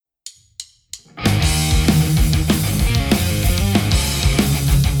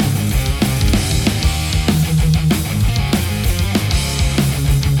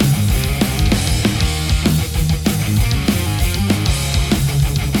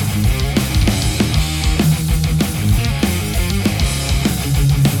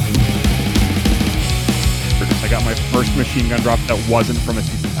machine gun drop that wasn't from a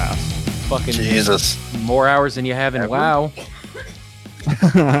season pass. Fucking Jesus. more hours than you have in Ever? WoW.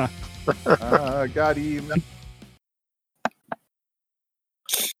 Got him.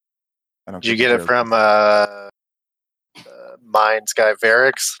 Did you get it from Minds guy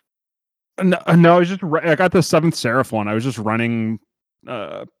Varix? No, I was just I got the 7th Seraph one. I was just running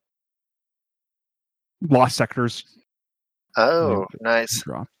Lost Sectors Oh, nice.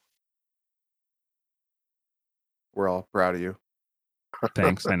 drop. We're all proud of you.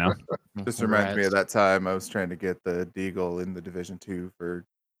 Thanks, I know. This reminds me of that time I was trying to get the Deagle in the Division 2 for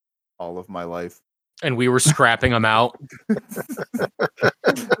all of my life. And we were scrapping them out.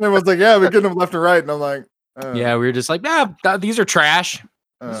 Everyone's like, yeah, we're getting them left and right. And I'm like, Yeah, we were just like, these are trash.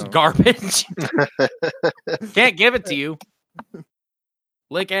 This is oh. garbage. Can't give it to you.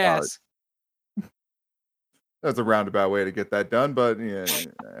 Lick ass. That's a roundabout way to get that done, but yeah.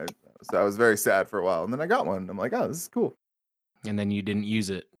 So I was very sad for a while, and then I got one. I'm like, oh, this is cool. And then you didn't use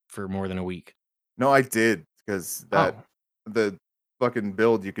it for more than a week. No, I did because Oh. the fucking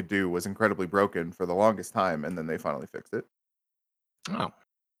build you could do was incredibly broken for the longest time, and then they finally fixed it. Oh.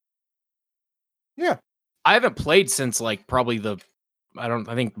 Yeah. I haven't played since like probably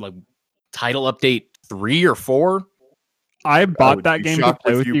I think like title update 3 or 4. I bought would that be game to shocked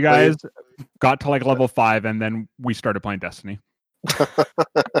play if with you you played. guys, got to like level 5, and then we started playing Destiny.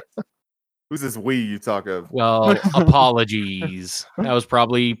 Who's this we you talk of? Well, apologies. That was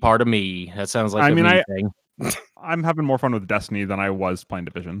probably part of me. That sounds like I a mean, me thing. I'm having more fun with Destiny than I was playing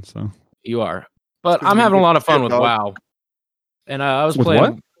Division, so. You are. But 'Cause I'm you having a get lot of fun shit, with dog. WoW. And I was With playing.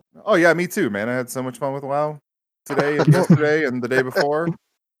 what? Oh yeah, me too, man. I had so much fun with WoW today and yesterday and the day before.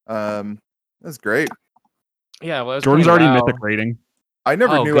 That's great. Yeah, well, I was Jordan's playing already WoW. mythic rating. I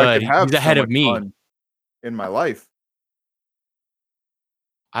never Oh, knew I good. could have He's ahead so of much me. fun in my life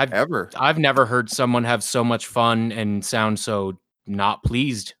ever. I've never heard someone have so much fun and sound so not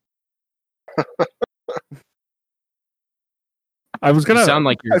pleased. I was You gonna sound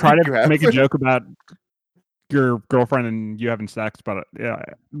like you're try think you to have. make a joke about your girlfriend and you having sex, but yeah,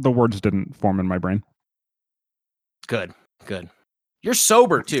 the words didn't form in my brain. good. Good. You're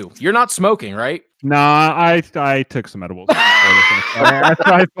sober too. You're not smoking, right? Nah, I took some edibles.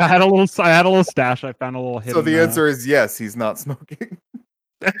 I had a little stash. I found a little hidden. So the answer is yes, he's not smoking.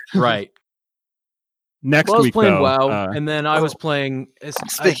 Right. next Well, I was week playing though. WoW, and then I was playing.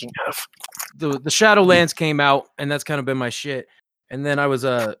 Speaking of, The Shadowlands came out, and that's kind of been my shit. And then I was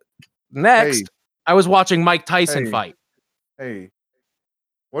next. Hey. I was watching Mike Tyson Hey. fight. Hey,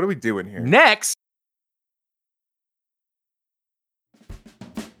 what are we doing here? Next,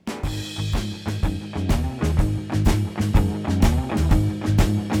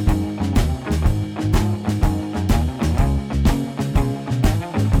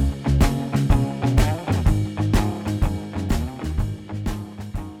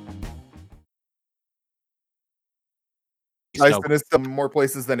 Tyson is some more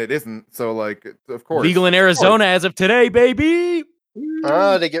places than it isn't. So like, of course, legal in Arizona as of today, baby.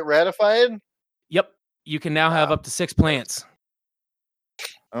 oh, they get ratified? Yep, you can now have up to 6 plants.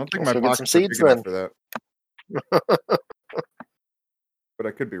 I don't think Guess my we'll get pockets some are seeds big enough for that. But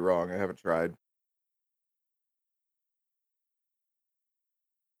I could be wrong. I haven't tried.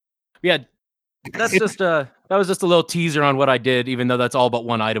 Yeah, that's that was just a little teaser on what I did, even though that's all but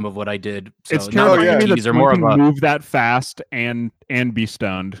one item of what I did. So It's not terrible like yeah. a to me that teaser, someone more of can a move that fast and be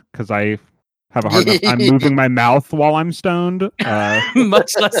stoned because I have a hard enough time moving my mouth while I'm stoned.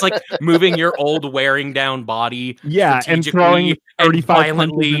 much less like moving your old wearing down body. Yeah, and strategically throwing and 35 punches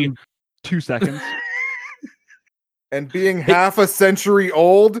violently. in 2 seconds. And being half a century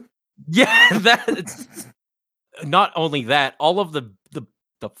old. Yeah, that's not only that, all of the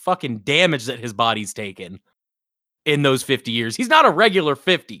fucking damage that his body's taken in those 50 years. He's not a regular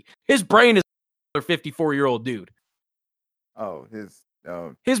 50. His brain is a 54-year-old dude. Oh,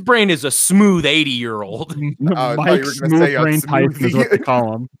 His brain is a smooth 80-year-old. I thought you were Mike gonna say Smooth on Brain Tyson is what they smoothie.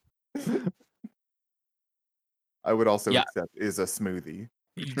 call him. I would also Yeah. accept is a smoothie.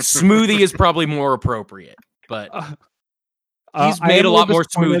 Smoothie is probably more appropriate, but he's I made am a lot more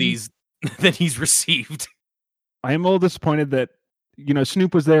disappointed- smoothies than he's received. I am a little disappointed that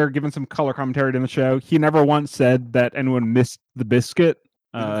Snoop was there giving some color commentary in the show. He never once said that anyone missed the biscuit.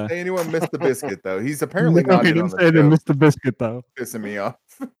 He didn't say anyone missed the biscuit though. He's apparently no, not he in on didn't the say they show, missed the biscuit though. pissing me off.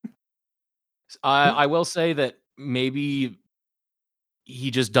 I will say that maybe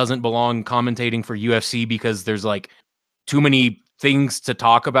he just doesn't belong commentating for UFC because there's like too many things to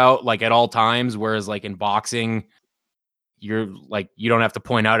talk about like at all times, whereas like in boxing you're like you don't have to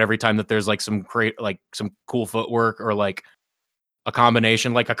point out every time that there's like some some cool footwork or like a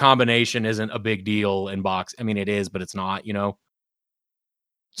combination. Like a combination isn't a big deal in box. I mean, it is, but it's not, you know?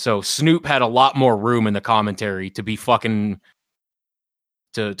 So Snoop had a lot more room in the commentary to be fucking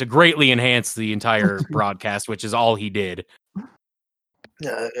to greatly enhance the entire broadcast, which is all he did.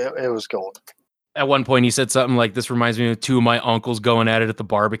 Yeah, it was gold. At one point, he said something like, "This reminds me of two of my uncles going at it at the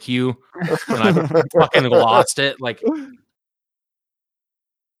barbecue," and I fucking lost it. Like,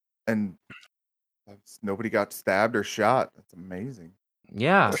 And nobody got stabbed or shot. That's amazing.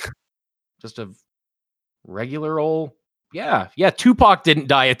 yeah, just a regular old. Yeah. Tupac didn't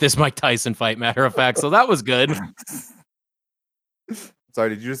die at this Mike Tyson fight, matter of fact, so that was good. Sorry,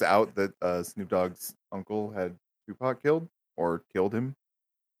 did you just out that Snoop Dogg's uncle had Tupac killed or killed him?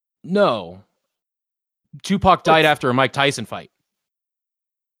 No, Tupac died after a Mike Tyson fight.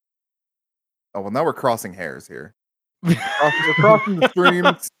 Oh well, now we're crossing hairs here. We're crossing the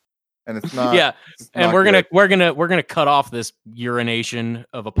streams, and it's not. Yeah, it's and not we're good. gonna cut off this urination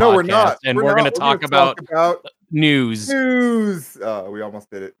of a podcast. No, we're not. And We're we're not. gonna talk about news. News. We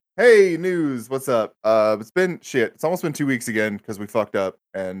almost did it. Hey, news. What's up? It's been shit. It's almost been 2 weeks again because we fucked up,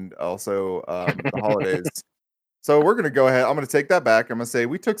 and also the holidays. So we're gonna go ahead. I'm gonna take that back. I'm gonna say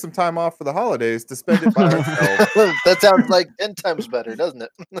we took some time off for the holidays to spend it by ourselves. That sounds like 10 times better, doesn't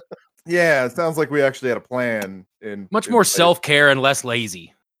it? Yeah, it sounds like we actually had a plan. Much in more place. self-care and less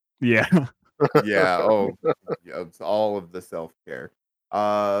lazy. Yeah. Yeah. Oh, yeah, it's all of the self-care.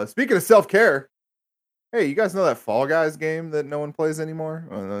 Speaking of self-care, hey, you guys know that Fall Guys game that no one plays anymore?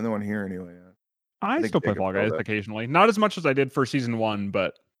 Well, no one here anyway. I think still play Jacob Fall told Guys that. occasionally. Not as much as I did for season 1,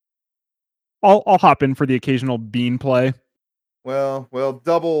 but I'll hop in for the occasional bean play. Well,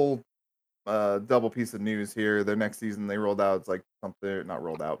 double piece of news here. Their next season they rolled out. It's like something not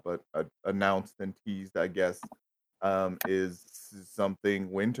rolled out, but announced and teased, I guess. Is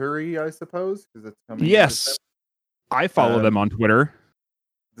something wintry, I suppose, because it's coming. Yes. I follow them on Twitter.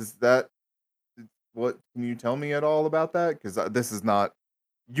 Does that? What can you tell me at all about that? Because this is not.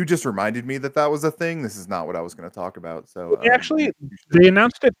 You just reminded me that was a thing. This is not what I was going to talk about. So They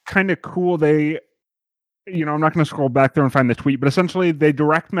announced it kind of cool. I'm not going to scroll back there and find the tweet, but essentially they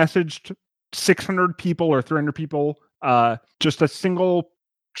direct messaged 600 people or 300 people just a single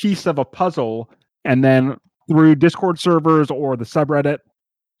piece of a puzzle, and then through Discord servers or the subreddit,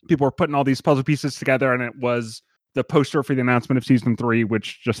 people were putting all these puzzle pieces together, and it was the poster for the announcement of season 3,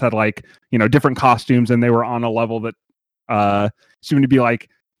 which just had different costumes, and they were on a level that seemed to be like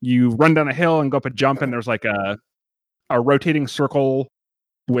you run down a hill and go up a jump, and there's like a rotating circle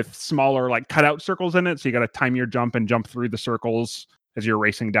with smaller cutout circles in it, so you got to time your jump and jump through the circles as you're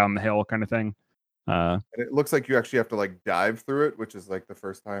racing down the hill, kind of thing. And it looks like you actually have to dive through it, which is the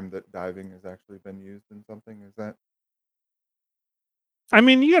first time that diving has actually been used in something. Is that? I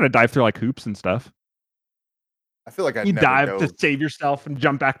mean, you got to dive through hoops and stuff. I feel like you dive to save yourself and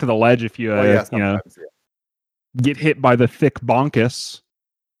jump back to the ledge if you get hit by the thick bonkus.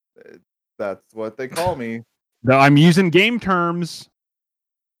 That's what they call me. Though I'm using game terms.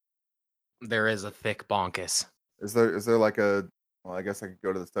 There is a thick bonkus. Is there a? Well, I guess I could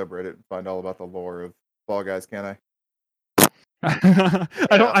go to the subreddit and find all about the lore of Fall Guys, can I?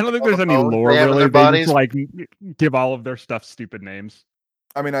 I don't think there's any lore really. They just give all of their stuff stupid names.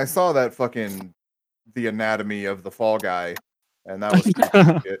 I mean, I saw that fucking the anatomy of the Fall Guy, and that was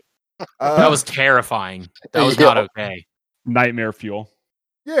creepy shit. That was terrifying. That was not okay. Nightmare fuel.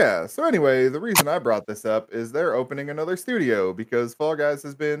 Yeah. So anyway, the reason I brought this up is they're opening another studio because Fall Guys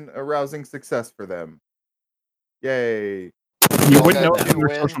has been a rousing success for them. Yay! You wouldn't know it on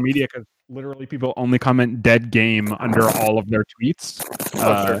their social media because literally people only comment "dead game" under all of their tweets.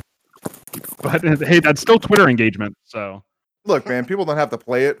 Sure. But hey, that's still Twitter engagement. So look, man, people don't have to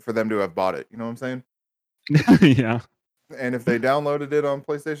play it for them to have bought it. You know what I'm saying? Yeah. And if they downloaded it on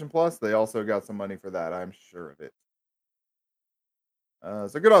PlayStation Plus, they also got some money for that. I'm sure of it.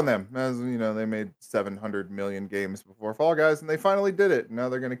 So good on them. As you know, they made 700 million games before Fall Guys, and they finally did it. Now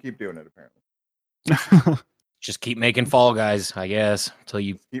they're going to keep doing it, apparently. Just keep making Fall Guys, I guess,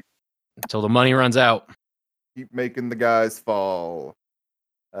 until the money runs out. Keep making the guys fall.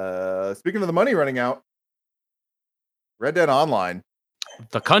 Speaking of the money running out, Red Dead Online.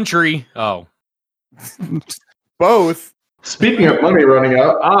 The country. Oh. Both. Speaking of money running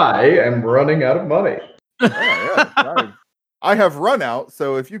out, I am running out of money. Oh, yeah. I have run out,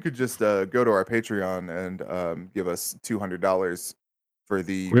 so if you could just go to our Patreon and give us $200 for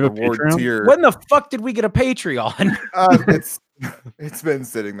the reward tier. When the fuck did we get a Patreon? It's been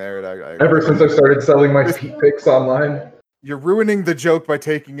sitting there. Ever since I started selling my feet pics online. You're ruining the joke by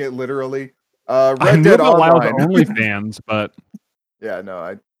taking it literally. Red Dead Online OnlyFans, but yeah,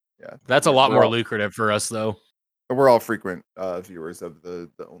 no, that's a lot more lucrative for us though. we're all frequent viewers of the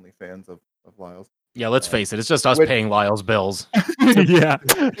OnlyFans of Lyles. Yeah, let's face it. It's just us which- paying Lyle's bills. Yeah.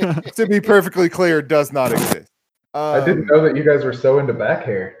 To be perfectly clear, does not exist. I didn't know that you guys were so into back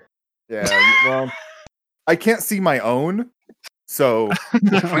hair. Yeah, well, I can't see my own, so We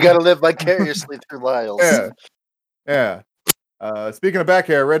got to live vicariously through Lyles. yeah. Speaking of back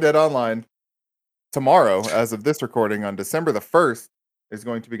hair, Red Dead Online tomorrow, as of this recording on December the 1st, is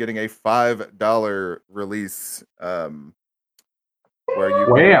going to be getting a $5 release, where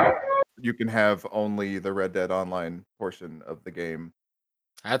you can have only the Red Dead Online portion of the game.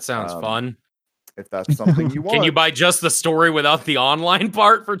 That sounds fun. If that's something you want. Can you buy just the story without the online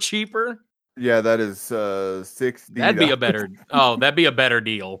part for cheaper? Yeah, that is $60. That'd be a better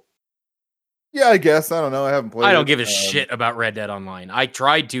deal. Yeah, I guess. I don't know. I haven't played I don't it. give a shit about Red Dead Online. I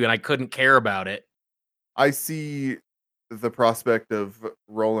tried to and I couldn't care about it. I see the prospect of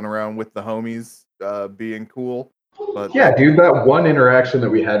rolling around with the homies being cool. But Yeah, dude, that one interaction that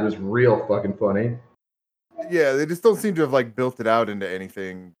we had was real fucking funny. yeah, they just don't seem to have like built it out into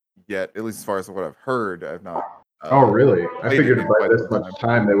anything yet, at least as far as what I've heard. I've not. Oh, really? I played figured it in by quite this some much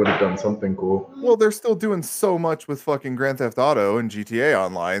time. time they would have done something cool. Well, they're still doing so much with fucking Grand Theft Auto and GTA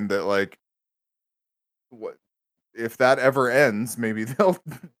Online that like, what if that ever ends? Maybe they'll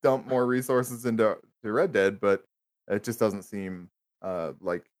dump more resources into Red Dead, but it just doesn't seem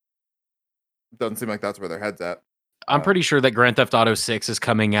like that's where their head's at. I'm pretty sure that Grand Theft Auto 6 is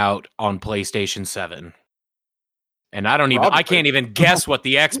coming out on PlayStation 7. And I can't even guess what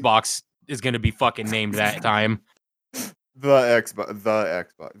the Xbox is going to be fucking named that time. The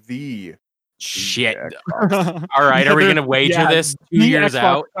Shit. Xbox. All right, are we going to wager this 2 years Xbox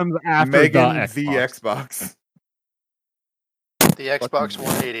out? comes after Megan the Xbox. The Xbox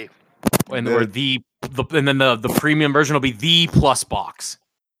 180. And then the premium version will be the Plus box.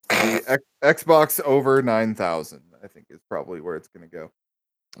 The Xbox over 9,000, I think, is probably where it's going to go.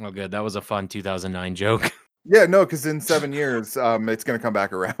 Oh, good. That was a fun 2009 joke. Yeah, no, because in 7 years, it's going to come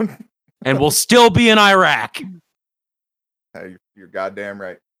back around. And we'll still be in Iraq. Hey, you're goddamn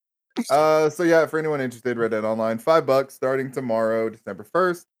right. So yeah, for anyone interested, Red Dead Online, $5 starting tomorrow, December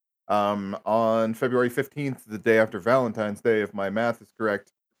 1st. On February 15th, the day after Valentine's Day, if my math is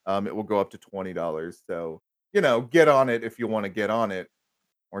correct, it will go up to $20. So, get on it if you want to get on it,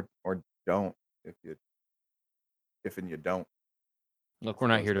 or don't if you don't. Look, we're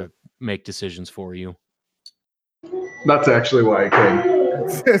not here to make decisions for you. That's actually why I came.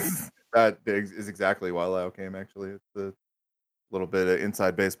 That is exactly why Lyle came. Actually, it's a little bit of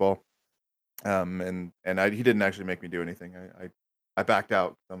inside baseball. And he didn't actually make me do anything. I backed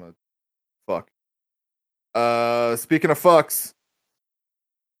out. I'm a fuck. Speaking of fucks,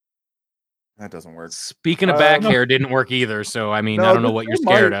 that doesn't work. Speaking of back hair, didn't work either. So I mean, No, I don't know what you're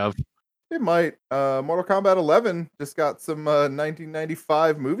scared of. It might. Mortal Kombat 11 just got some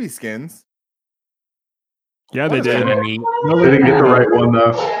 1995 movie skins. Yeah, they did. Kinda neat. They didn't get the right one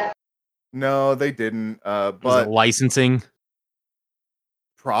though. No, they didn't. Was But it licensing?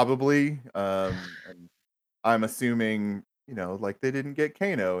 probably. And I'm assuming, like they didn't get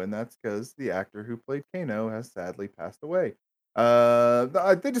Kano, and that's because the actor who played Kano has sadly passed away.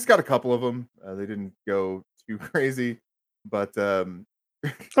 They just got a couple of them. They didn't go too crazy, but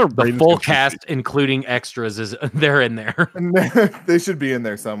The full cast, including extras, they're in there. they should be in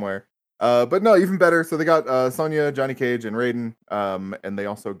there somewhere. But no, even better. So they got Sonya, Johnny Cage, and Raiden, and they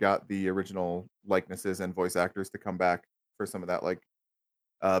also got the original likenesses and voice actors to come back for some of that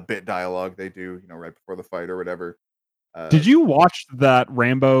bit dialogue they do, right before the fight or whatever. Did you watch that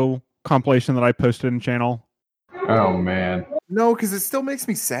Rambo compilation that I posted in channel? Oh man. No, because it still makes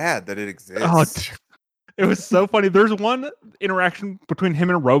me sad that it exists. Oh, it was so funny. There's one interaction between him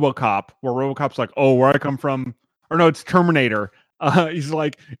and RoboCop where RoboCop's like, "Oh, where I come from," or no, it's Terminator. He's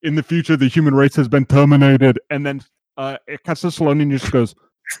like, "In the future, the human race has been terminated," and then it cuts to Stallone and he just goes,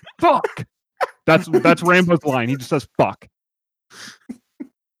 "Fuck." That's Rambo's line. He just says, "Fuck."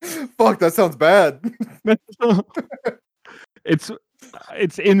 Fuck, that sounds bad.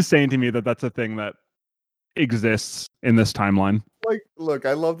 It's insane to me that that's a thing that exists in this timeline. Look,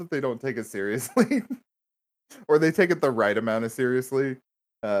 I love that they don't take it seriously, or they take it the right amount of seriously.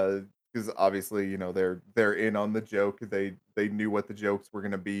 Because obviously, they're in on the joke. They knew what the jokes were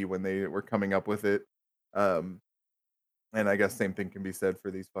going to be when they were coming up with it. And I guess same thing can be said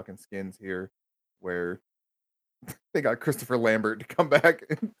for these fucking skins here, where they got Christopher Lambert to come back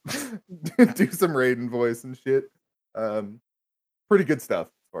and do some Raiden voice and shit. Pretty good stuff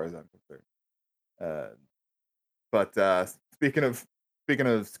as far as I'm concerned. But speaking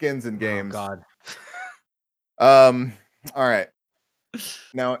of skins and games, Oh, God. all right.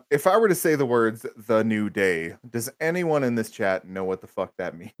 Now, if I were to say the words "the new day," does anyone in this chat know what the fuck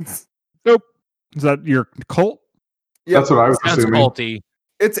that means? Nope. Is that your cult? Yep. That's what I was Sounds assuming. culty.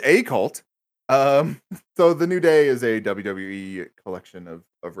 It's a cult. So the New Day is a WWE collection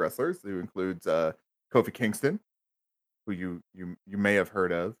of wrestlers who includes Kofi Kingston, who you may have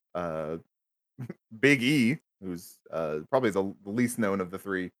heard of, Big E, who's probably the least known of the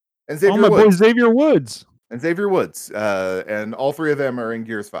three, and Xavier my boy Woods. Xavier Woods. And all three of them are in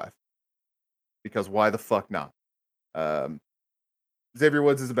Gears 5. Because why the fuck not? Xavier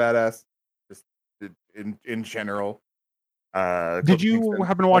Woods is a badass, just in general. Did Kofi you Kingston,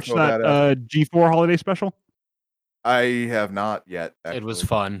 happen to watch also a that badass. G4 holiday special? I have not yet. It was actually.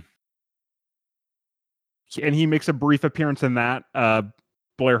 fun. And he makes a brief appearance in that.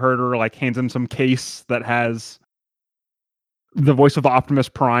 Blair Herter like hands him some case that has the voice of Optimus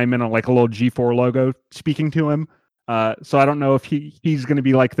Prime and a little G4 logo speaking to him. So I don't know if he's going to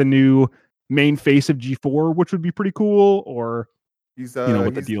be like the new main face of G4, which would be pretty cool, or He's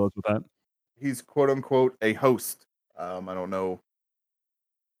what the deal is with that. He's quote unquote a host. I don't know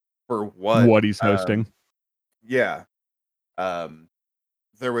for what He's hosting. Yeah.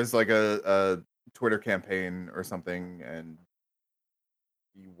 There was like a Twitter campaign or something, and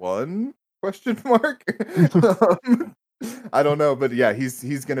he won? Question mark. I don't know, but yeah,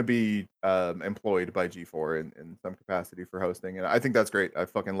 he's gonna be employed by G4 in some capacity for hosting, and I think that's great. I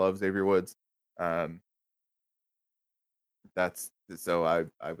fucking love Xavier Woods. That's so I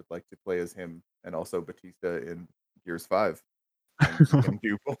would like to play as him and also Batista in Gears 5 and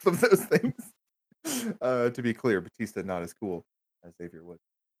do both of those things. To be clear, Batista not as cool as Xavier Woods.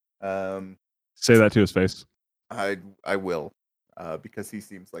 Say that to his face. I will, because he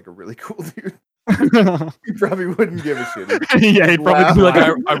seems like a really cool dude. He probably wouldn't give a shit. Yeah, he'd probably Be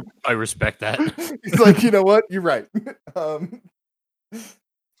like, I respect that. He's like, you know what? You're right.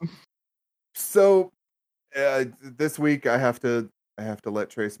 So this week I have to let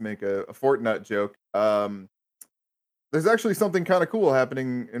Trace make a Fortnite joke. There's actually something kind of cool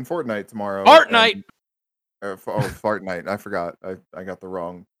happening in Fortnite tomorrow. Fortnite. Fortnite. I forgot. I got the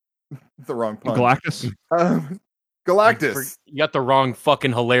wrong pun. Galactus. Galactus. You got the wrong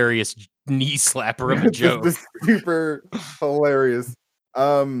fucking hilarious knee slapper of a joke. This super hilarious. Is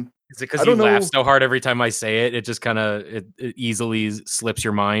it because you laugh so hard every time I say it? It just kind of it easily slips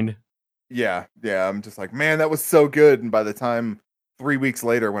your mind. Yeah. I'm just like, man, that was so good. And by the time 3 weeks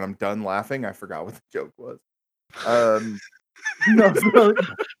later, when I'm done laughing, I forgot what the joke was. No.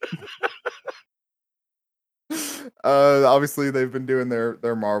 Obviously, they've been doing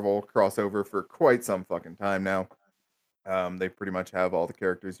their Marvel crossover for quite some fucking time now. They pretty much have all the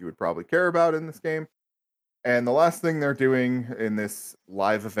characters you would probably care about in this game. And the last thing they're doing in this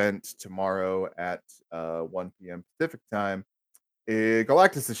live event tomorrow at 1 p.m. Pacific time,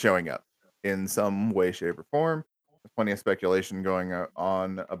 Galactus is showing up in some way, shape, or form. There's plenty of speculation going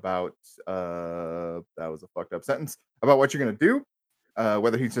on about that was a fucked up sentence, about what you're going to do,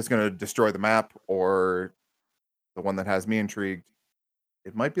 whether he's just going to destroy the map, or the one that has me intrigued,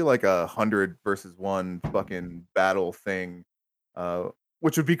 it might be like 100 versus 1 fucking battle thing,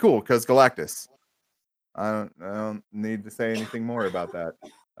 which would be cool because Galactus. I don't need to say anything more about that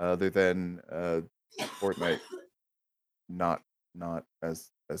other than Fortnite not as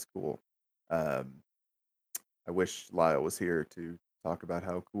cool. I wish Lyle was here to talk about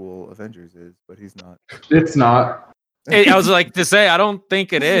how cool Avengers is, but he's not. It's not. I was like to say, I don't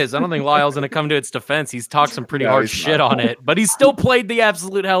think it is. I don't think Lyle's going to come to its defense. He's talked some pretty hard shit on it, but he's still played the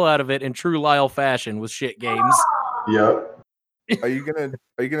absolute hell out of it in true Lyle fashion with shit games. Yep. Are you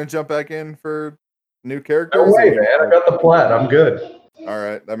gonna jump back in for new characters? No way, man. I got the plat. I'm good. All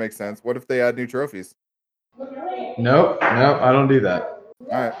right, that makes sense. What if they add new trophies? No, I don't do that.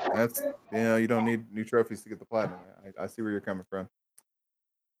 All right, that's you don't need new trophies to get the platinum. I see where you're coming from.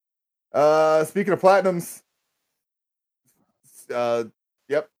 Speaking of platinums,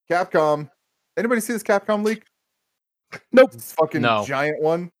 yep, Capcom. Anybody see this Capcom leak? Nope. This fucking giant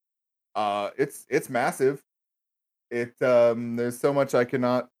one. It's massive. There's so much I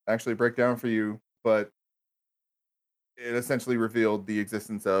cannot actually break down for you, but it essentially revealed the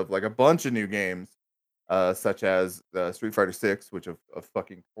existence of like a bunch of new games, such as Street Fighter 6, which of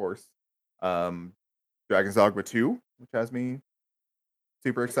fucking course, Dragon's Dogma 2, which has me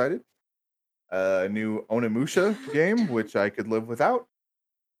super excited. A new Onimusha game, which I could live without.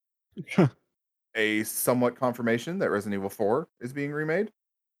 A somewhat confirmation that Resident Evil 4 is being remade.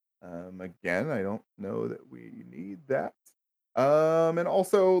 Again, I don't know that we need that. And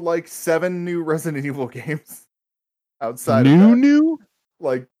also like 7 new Resident Evil games outside of that. New?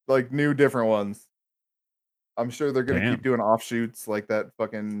 Like new different ones. I'm sure they're gonna Damn. keep doing offshoots like that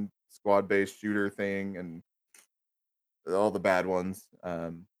fucking squad-based shooter thing and all the bad ones.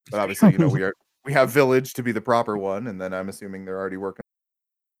 But obviously, we have Village to be the proper one, and then I'm assuming they're already working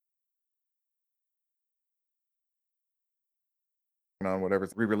on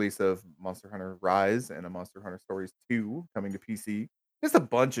whatever's re-release of Monster Hunter Rise and a Monster Hunter Stories 2 coming to PC. Just a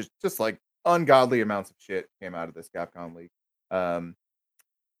bunch of just like ungodly amounts of shit came out of this Capcom leak.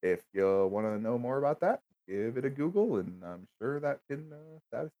 If you want to know more about that, give it a Google, and I'm sure that can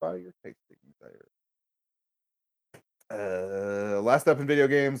satisfy your tasting desire. Last up in video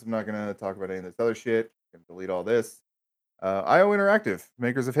games, I'm not going to talk about any of this other shit. I can delete all this. IO Interactive,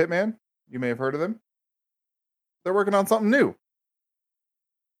 makers of Hitman, you may have heard of them. They're working on something new.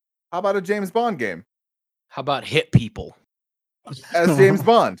 How about a James Bond game? How about hit people? As James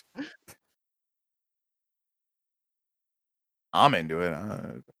Bond. I'm into it.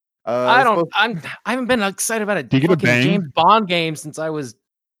 I haven't been excited about a Do you get a fucking bang? James Bond game since I was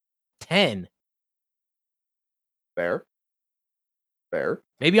 10. Fair.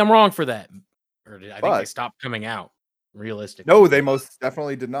 Maybe I'm wrong for that. Or I think But- they stopped coming out. Realistically. No, they most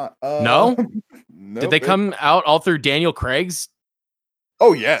definitely did not. No? Nope, Did they come out all through Daniel Craig's?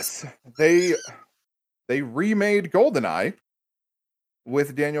 Oh yes, they remade GoldenEye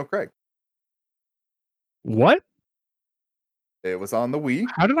with Daniel Craig. What? It was on the Wii.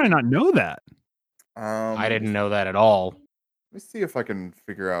 How did I not know that? I didn't know that at all. Let me see if I can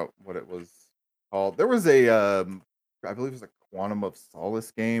figure out what it was called. There was a, I believe it was a Quantum of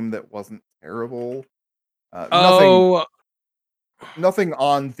Solace game that wasn't terrible. Nothing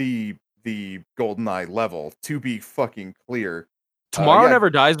on the GoldenEye level. To be fucking clear. Tomorrow yeah. Never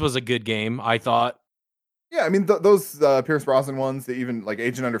Dies was a good game, I thought. Yeah, I mean those Pierce Brosnan ones, even like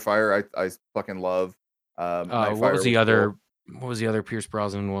Agent Under Fire, I fucking love. What was the other? What was the other Pierce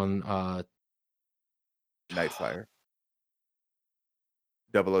Brosnan one? Nightfire.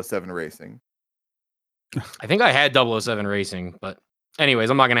 007 Racing. I think I had 007 Racing, but anyways,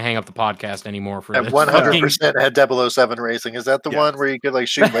 I'm not going to hang up the podcast anymore for And this. 100% had 007 Racing. Is that the Yes. one where you could like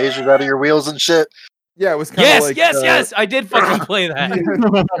shoot lasers out of your wheels and shit? Yeah, it was kind of Yes, like yes. I did fucking play that.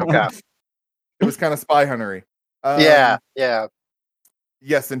 Okay. It was kind of Spy Huntery. Yeah.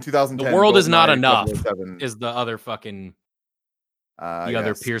 Yes, in 2010. The World Is Not GoldenEye Enough 007, Is the other fucking the yes.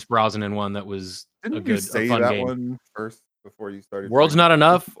 other Pierce Brosnan one that was Didn't a you say fun that game. one first before you started? World's saying- Not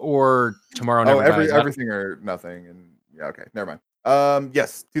Enough or Tomorrow Never Dies. everything or nothing, and yeah, okay, never mind.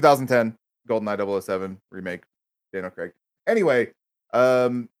 Yes, 2010 GoldenEye 007 remake, Daniel Craig. Anyway,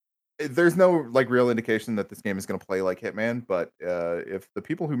 there's no like real indication that this game is going to play like Hitman, but if the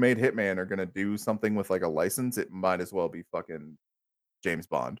people who made Hitman are going to do something with like a license, it might as well be fucking James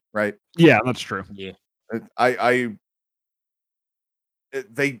Bond, right? Yeah, that's true. Yeah.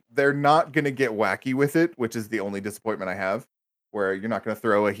 They're not going to get wacky with it, which is the only disappointment I have, where you're not going to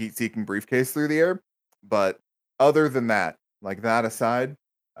throw a heat-seeking briefcase through the air. But other than that, like that aside,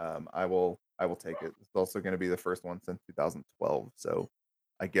 I will take it. It's also going to be the first one since 2012, so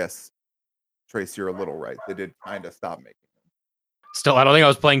I guess Trace, you're a little right. They did kind of stop making them. Still, I don't think I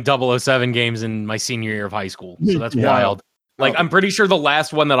was playing 007 games in my senior year of high school, so that's Yeah. wild. Like, Oh. I'm pretty sure the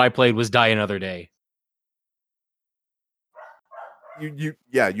last one that I played was Die Another Day. You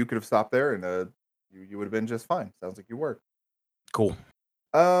could have stopped there, and you would have been just fine. Sounds like you were. Cool.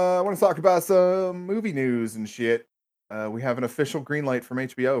 I want to talk about some movie news and shit. We have an official green light from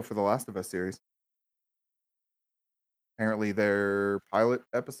HBO for the Last of Us series. Apparently, their pilot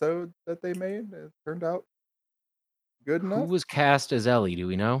episode that they made turned out good Who enough. was cast as Ellie? Do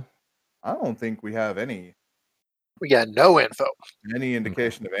we know? I don't think we have any We got no info.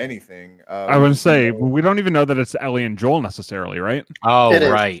 indication of anything. I would say we don't even know that it's Ellie and Joel necessarily, right? Oh, It is.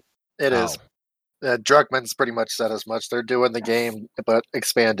 right. It is. Druckmann's pretty much said as much. They're doing the game, but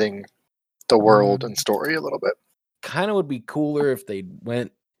expanding the world and story a little bit. Kind of would be cooler if they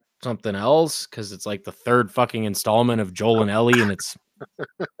went something else, because it's like the third fucking installment of Joel and Ellie, and it's.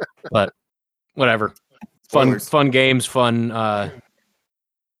 But whatever. Spoilers. Fun games. Fun. Fun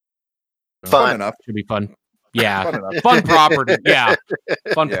Fun. enough. Should be fun. Yeah. Fun enough. Fun property. Yeah.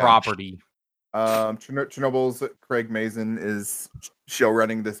 Fun Yeah. property. Chernobyl's Craig Mazin is show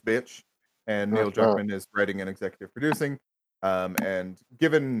running this bitch, and Neil Druckmann is writing and executive producing. And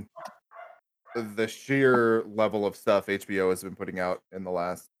given the sheer level of stuff HBO has been putting out in the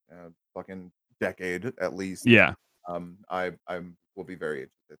last fucking decade at least, Yeah. I will be very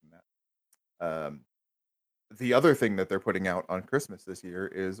interested in that. The other thing that they're putting out on Christmas this year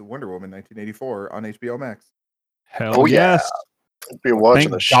is Wonder Woman 1984 on HBO Max. Hell Oh, yeah. yes. Be watching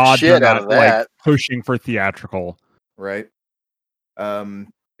Thank the God shit they're out not of that. like pushing for theatrical. Right.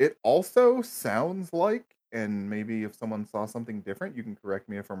 It also sounds like and maybe if someone saw something different, you can correct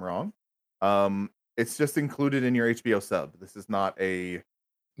me if I'm wrong. It's just included in your HBO sub. This is not a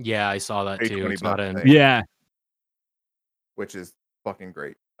Yeah, I saw that pay too. 20 It's not bucks in. thing, Yeah. which is fucking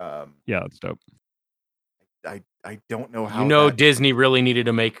great. Yeah, that's dope. I don't know how You know, that- Disney really needed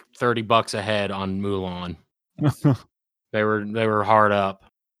to make $30 a head on Mulan. They were hard up.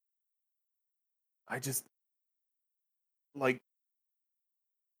 I just like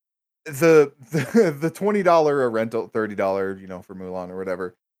the $20 a rental, $30, for Mulan or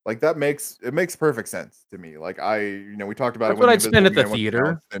whatever. Like that makes perfect sense to me. Like we talked about That's it when what I'd spend at the Invisible Man was theater.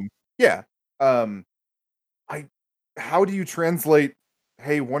 announced, and yeah. How do you translate,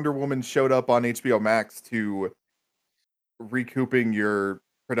 hey, Wonder Woman showed up on HBO Max to recouping your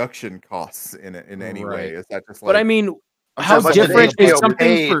production costs in any way? Right. Is that just like? But I mean, How how much did different is HBO something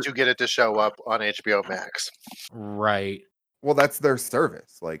pay for to get it to show up on HBO Max? right? Well, that's their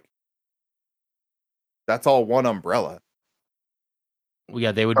service. Like, that's all one umbrella. Well,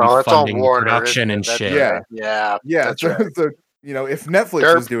 yeah, they would be Oh, that's all funding the Warner, production isn't it? and That's shit. Yeah. right. Yeah, Yeah, that's so, right. so if Netflix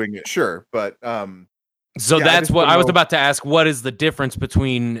Derp. is doing it, sure, but So Yeah, I that's just what don't I was know. about to ask. What is the difference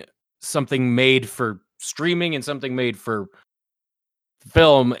between something made for streaming and something made for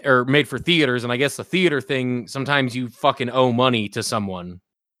film or made for theaters? And I guess the theater thing, sometimes you fucking owe money to someone,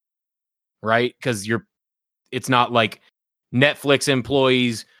 right? Because it's not like Netflix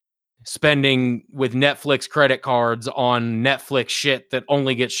employees spending with Netflix credit cards on Netflix shit that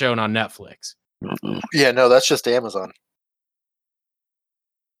only gets shown on Netflix. Yeah, no, that's just Amazon.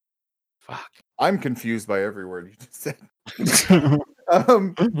 Fuck. I'm confused by every word you just said.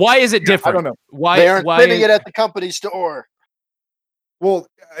 Why is it different? I don't know. Why They aren't why spending is- it at the company store. Well,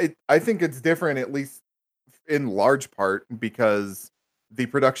 I think it's different, at least in large part, because the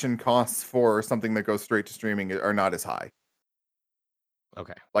production costs for something that goes straight to streaming are not as high.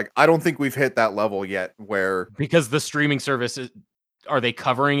 Okay. Like, I don't think we've hit that level yet where Because the streaming services, are they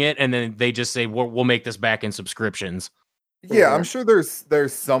covering it and then they just say we'll make this back in subscriptions? yeah, I'm sure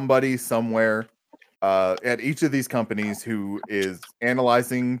there's somebody somewhere at each of these companies who is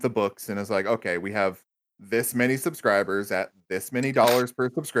analyzing the books and is like, okay, we have this many subscribers at this many dollars per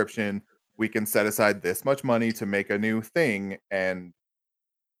subscription. We can set aside this much money to make a new thing, and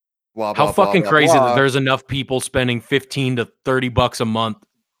blah blah. How fucking blah, crazy blah. that there's enough people spending $15 to $30 a month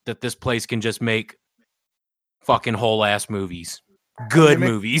that this place can just make fucking whole ass movies. Good make-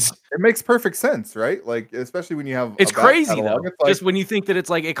 movies. It makes perfect sense, right? Like, especially when you have It's a back crazy catalog, though. it's like, Just when you think that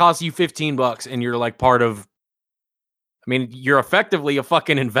it's like it costs you $15 and you're like part of, I mean, you're effectively a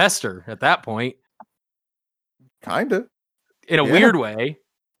fucking investor at that point kinda. in a Yeah. weird way.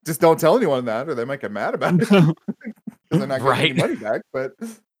 Just don't tell anyone that, or they might get mad about it because they're not getting Right. any money back. But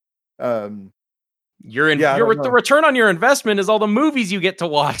You're in. Yeah, I Your don't the know. return on your investment is all the movies you get to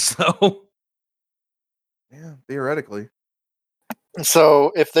watch, though. yeah, theoretically,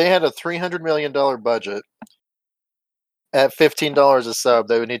 So if they had a $300 million budget at $15 a sub,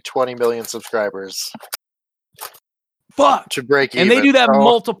 they would need 20 million subscribers Fuck. to break even. And they do that So,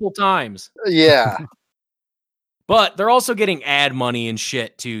 multiple times. Yeah. But they're also getting ad money and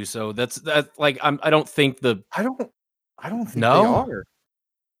shit too. So that's like I don't think the I don't think No? they are.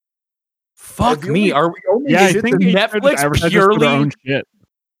 fuck The me only- are the only Yeah, I shit think that- they Netflix advertise this for their purely- own shit.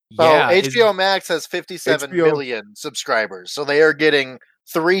 yeah Oh, HBO Max has 57 HBO million subscribers, so they are getting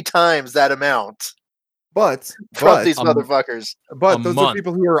 3 times that amount but from these um, motherfuckers. a those are month.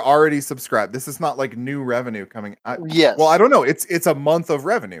 people who are already subscribed. This is not like new revenue coming. Yes. Well, I don't know. It's a month of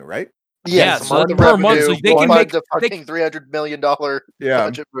revenue, right? Yeah, Yes, so month of per month, revenue, so they can fund make- the they- fucking $300 million Yeah,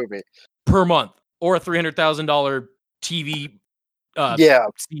 budget movie. per month or a $300,000 TV Yeah.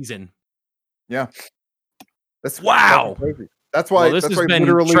 season. that's Wow. fucking crazy. That's why. Well, this that's has why been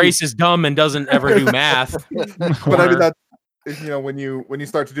literally. Trace is dumb and doesn't ever do math. But I mean, that when you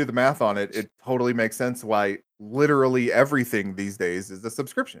start to do the math on it, it totally makes sense why literally everything these days is a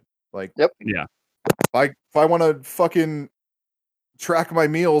subscription. Like, Yep. Yeah. If I want to fucking track my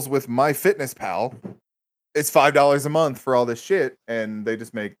meals with MyFitnessPal, it's $5 a month for all this shit, and they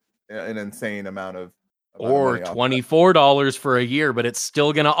just make an insane amount of Or money off of that. $24 for a year, but it's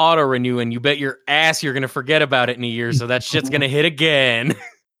still gonna auto renew, and you bet your ass you're gonna forget about it in a year, so that shit's gonna hit again.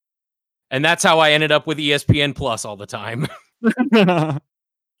 And that's how I ended up with ESPN Plus all the time.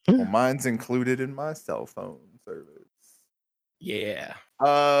 Well, mine's included in my cell phone service. Yeah.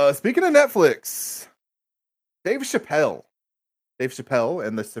 Speaking of Netflix, Dave Chappelle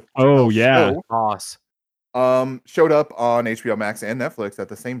and the Chappelle Oh, yeah. Show, Boss. showed up on HBO Max and Netflix at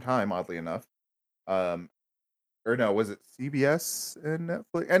the same time, oddly enough. Or no, was it CBS and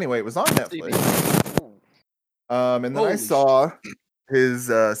Netflix? Anyway, it was on Netflix. And then I Holy saw his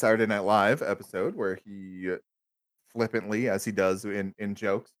Saturday Night Live episode where he flippantly, as he does in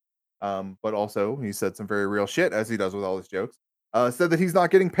jokes, but also he said some very real shit as he does with all his jokes. Said that he's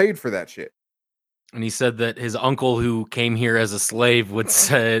not getting paid for that shit. And he said that his uncle, who came here as a slave, would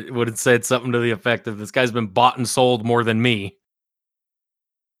have said something to the effect of, "This guy's been bought and sold more than me."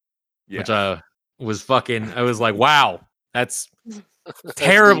 Yeah. Which was fucking. I was like, wow, that's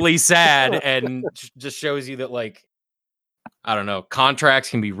terribly sad, and just shows you that, like, I don't know, contracts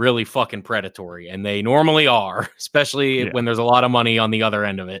can be really fucking predatory, and they normally are, especially when there's a lot of money on the other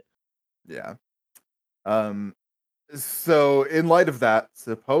end of it. Yeah. So in light of that,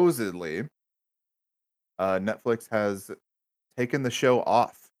 supposedly, Netflix has taken the show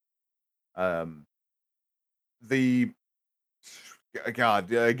off.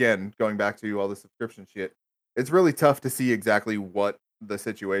 Again, going back to all the subscription shit, it's really tough to see exactly what the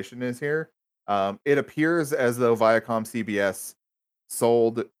situation is here. It appears as though Viacom CBS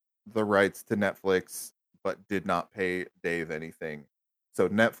sold the rights to Netflix, but did not pay Dave anything. So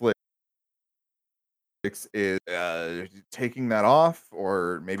Netflix is taking that off,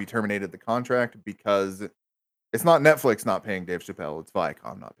 or maybe terminated the contract, because it's not Netflix not paying Dave Chappelle, it's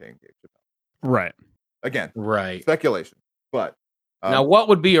Viacom not paying Dave Chappelle. Right. Again, right. Speculation. But now, what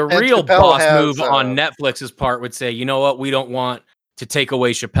would be a real boss move on Netflix's part would say, you know what, we don't want to take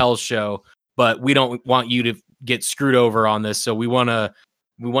away Chappelle's show, but we don't want you to get screwed over on this, so we want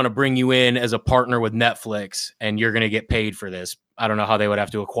to bring you in as a partner with Netflix, and you're going to get paid for this. I don't know how they would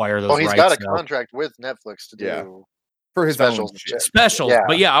have to acquire those rights. He's got a contract with Netflix to do for his specials. Specials, yeah.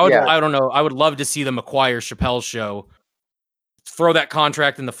 But I don't know. I would love to see them acquire Chappelle's show, throw that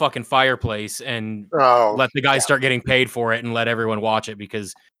contract in the fucking fireplace, and let the guys start getting paid for it, and let everyone watch it.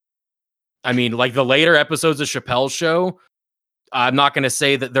 Because, I mean, like the later episodes of Chappelle's show, I'm not going to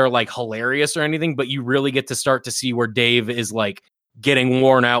say that they're like hilarious or anything, but you really get to start to see where Dave is like getting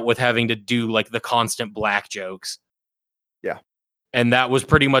worn out with having to do like the constant black jokes. Yeah. And that was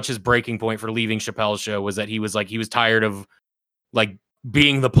pretty much his breaking point for leaving Chappelle's show, was that he was tired of like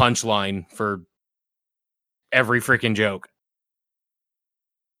being the punchline for every freaking joke.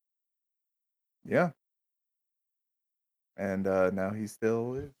 Yeah. And now he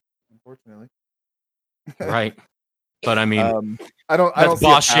still is, unfortunately. Right. But I mean, I don't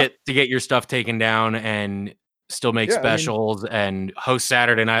boss shit to get your stuff taken down and still make specials and host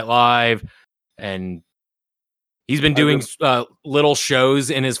Saturday Night Live. And he's been doing little shows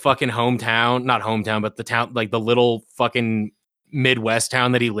in his fucking hometown, not hometown, but the town, like the little fucking Midwest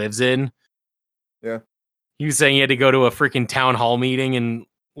town that he lives in. Yeah. He was saying he had to go to a freaking town hall meeting and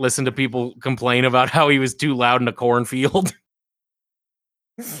listen to people complain about how he was too loud in a cornfield.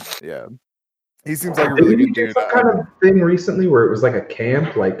 Yeah. He seems like a really good dude. Some kind of thing recently where it was like a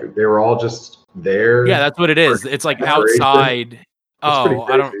camp, like they were all just there. Yeah, that's what it is. It's like outside.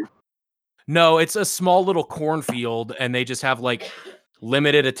 I don't. No, it's a small little cornfield, and they just have like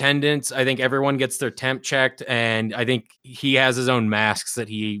limited attendance. I think everyone gets their temp checked, and I think he has his own masks that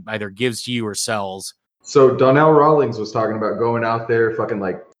he either gives to you or sells. So Donnell Rawlings was talking about going out there, fucking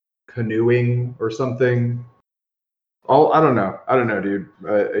like canoeing or something. I don't know, dude.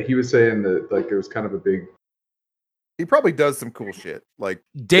 He was saying that like it was kind of a big. He probably does some cool shit. Like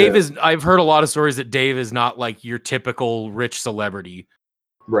Dave is. I've heard a lot of stories that Dave is not like your typical rich celebrity.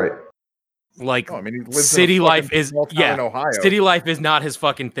 Right. Like, he lives city life is in Ohio. City life is not his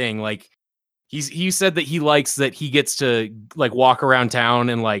fucking thing. Like he said that he likes that he gets to like walk around town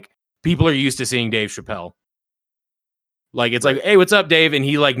and like people are used to seeing Dave Chappelle. Like it's like, hey, what's up, Dave? And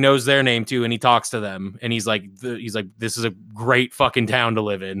he like knows their name too, and he talks to them, and he's like, this is a great fucking town to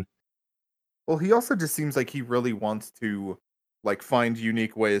live in. Well, he also just seems like he really wants to like find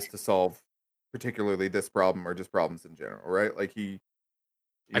unique ways to solve, particularly this problem or just problems in general, right? Like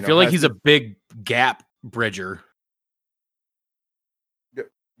I feel like he's a big gap bridger.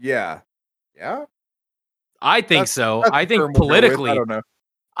 Yeah. Yeah. I think so. I think politically, I don't know.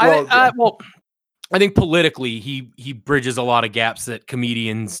 I think politically, he bridges a lot of gaps that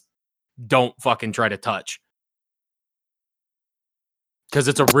comedians don't fucking try to touch. Because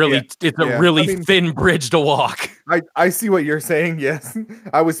it's a really thin bridge to walk. I see what you're saying. Yes,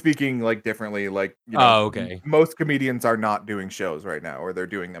 I was speaking like differently. Like, okay. Most comedians are not doing shows right now, or they're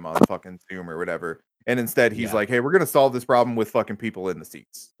doing them on fucking Zoom or whatever. And instead, he's like, "Hey, we're gonna solve this problem with fucking people in the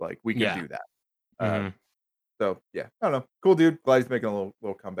seats. Like, we can do that." So yeah, I don't know. Cool dude. Glad he's making a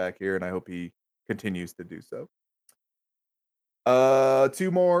little comeback here, and I hope he continues to do so.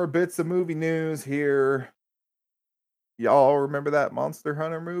 2 more bits of movie news here. Y'all remember that Monster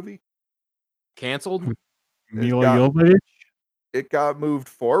Hunter movie? Canceled? Mila Jovovich? It got moved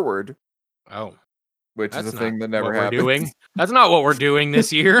forward. Oh. which That's is a not thing that never what happens. we're doing. That's not what we're doing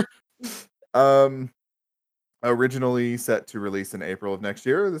this year. Originally set to release in April of next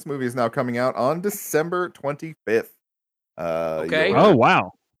year, this movie is now coming out on December 25th. Okay. Your,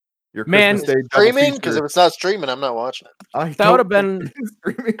 wow. your Man, Christmas Day double Streaming? Because feature. if it's not streaming, I'm not watching it. I That would have don't been. think it is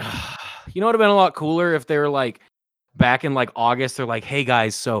streaming. You know, what would have been a lot cooler if they were like back in like August. They're like, hey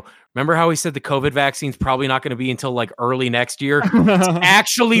guys, so remember how we said the COVID vaccine's probably not going to be until like early next year? It's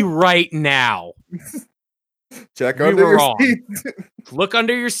actually right now. Check We under were your wrong. seats. Look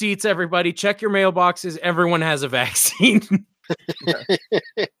under your seats, everybody. Check your mailboxes. Everyone has a vaccine.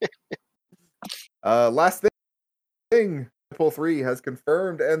 Last thing, Deadpool 3 has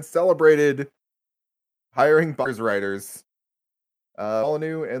confirmed and celebrated hiring Buzz writers.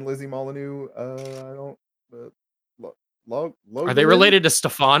 Molyneux and Lizzie Molyneux. I don't. Are they related to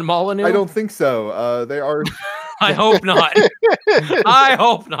Stefan Molyneux? I don't think so. They are. I hope not. I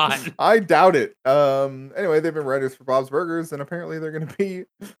hope not. I doubt it. Anyway, they've been writers for Bob's Burgers, and apparently they're going to be.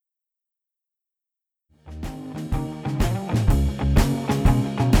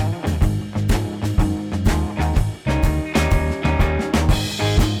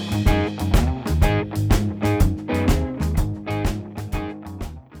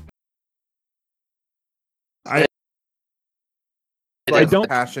 I don't.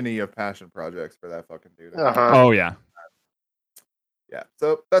 Passion-y of passion projects for that fucking dude. Uh-huh. Oh yeah. Yeah,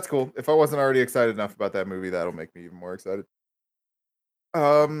 so that's cool. If I wasn't already excited enough about that movie, that'll make me even more excited.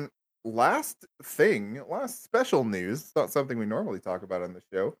 Last special news. It's not something we normally talk about on the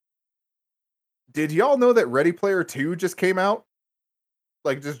show. Did y'all know that Ready Player 2 just came out?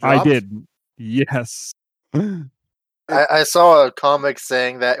 Like, just dropped? I did. Yes. I saw a comic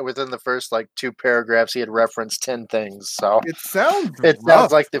saying that within the first like 2 paragraphs he had referenced 10 things. So It sounds it rough.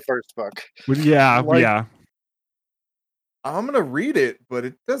 sounds like the first book. Yeah. Like- yeah. I'm gonna read it, but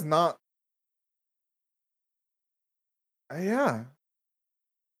it does not. Yeah.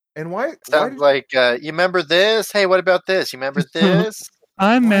 And why Sounds like you remember this? Hey, what about this? You remember this?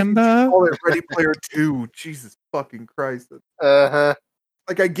 I remember. call it Ready Player 2? Jesus fucking Christ. Uh-huh.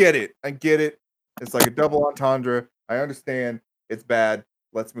 Like, I get it. It's like a double entendre. I understand. It's bad.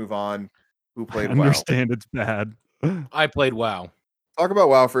 Let's move on. Who I played WoW? understand it's bad. I played WoW. Talk about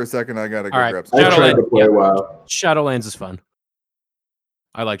WoW for a second. I gotta go All right. grab some. I tried to Shadowlands, play yeah. WoW. Shadowlands is fun.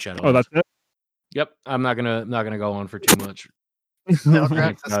 I like Shadowlands. Oh, that's it. Yep. I'm not gonna go on for too much.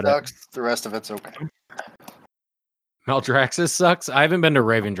 Maldraxxus Got it. sucks. The rest of it's okay. Maldraxxus sucks. I haven't been to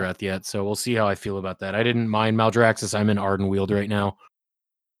Ravendreth yet, so we'll see how I feel about that. I didn't mind Maldraxxus. I'm in Ardenweald right now.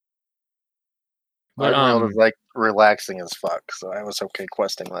 But Ardenweald is like relaxing as fuck, so I was okay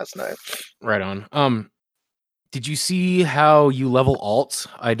questing last night. right on. Did you see how you level alts?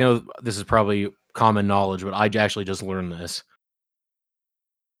 I know this is probably common knowledge, but I actually just learned this.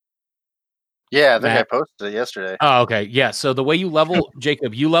 Yeah, I think Matt? I posted it yesterday. Oh, okay. Yeah. So the way you level,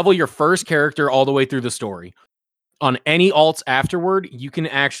 Jacob, you level your first character all the way through the story. On any alts afterward, you can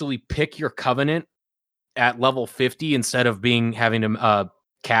actually pick your covenant at level 50 instead of having to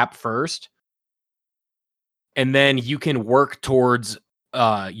cap first. And then you can work towards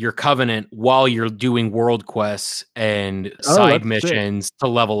your covenant while you're doing world quests and side that's sick. missions to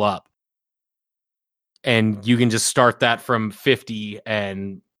level up. And you can just start that from 50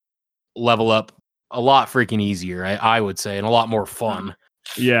 and level up a lot freaking easier, I would say, and a lot more fun.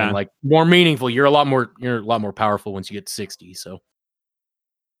 Yeah. And like more meaningful. You're a lot more powerful once you get 60. So,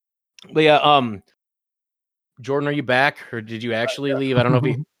 but yeah, Jordan, are you back or did you actually leave? I don't know if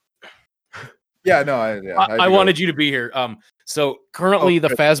you. Yeah, no, I wanted you to be here. So currently the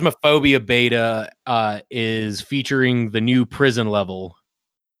good. Phasmophobia beta is featuring the new prison level,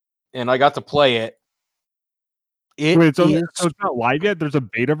 and I got to play it. Wait, so it's not live yet? There's a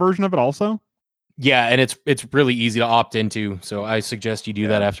beta version of it also? Yeah, and it's really easy to opt into. So I suggest you do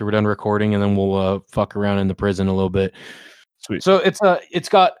that after we're done recording, and then we'll fuck around in the prison a little bit. Sweet. So it's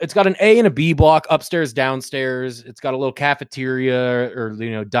got an A and a B block, upstairs, downstairs. It's got a little cafeteria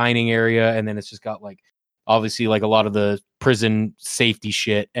or dining area, and then it's just got like obviously like a lot of the prison safety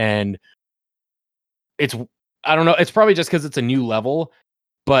shit. And I don't know, it's probably just because it's a new level.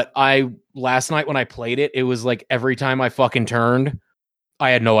 But last night when I played it, it was like every time I fucking turned,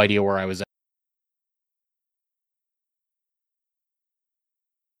 I had no idea where I was at.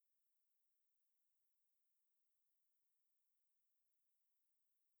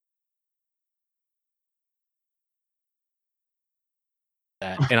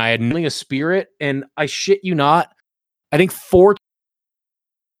 And I had only a spirit, and I shit you not, I think 4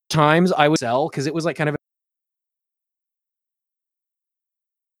 times I would sell because it was like kind of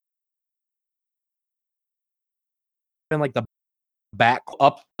in like the back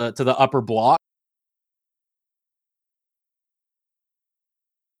up to the upper block.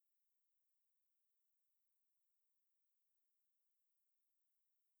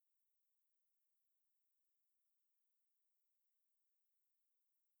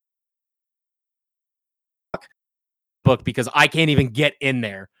 book because I can't even get in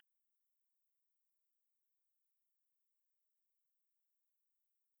there.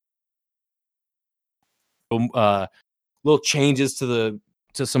 Little changes to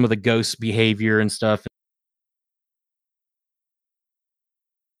some of the ghost behavior and stuff.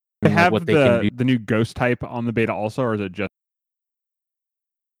 They And, have what they can do. the new ghost type on the beta also, or is it just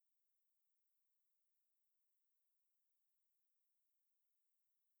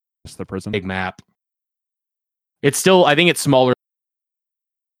the prison? Big map. It's still, I think it's smaller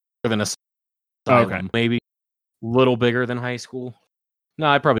than Asylum, Okay. maybe a little bigger than High School. No,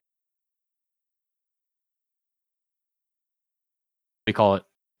 I probably call it.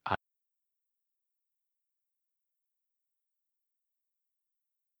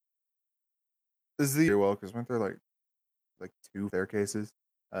 This is very well because weren't there like 2 staircases?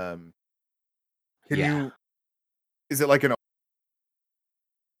 Can Yeah. you? Is it like an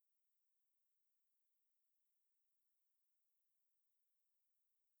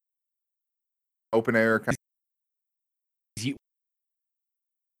open air kind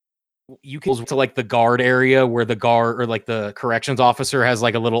You can go to like the guard area where the guard or like the corrections officer has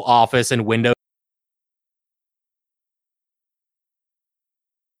like a little office and window.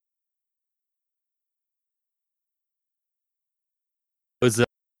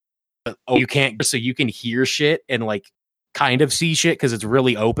 You can't, so you can hear shit and like kind of see shit because it's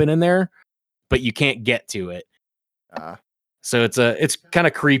really open in there, but you can't get to it. So it's kind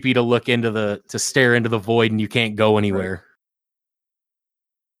of creepy to look into to stare into the void and you can't go anywhere. Right.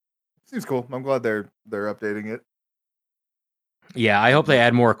 Seems cool. I'm glad they're updating it. Yeah, I hope they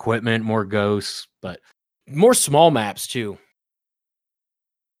add more equipment, more ghosts, but more small maps too.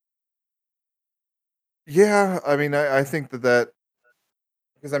 Yeah, I mean, I think that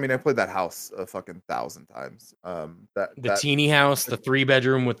because I mean, I played that house a fucking 1,000 times. The teeny house, the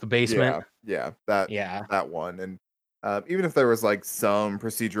 3-bedroom with the basement. Yeah, Yeah. that one, and even if there was like some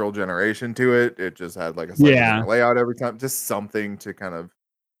procedural generation to it, it just had like a slightly different layout every time, just something to kind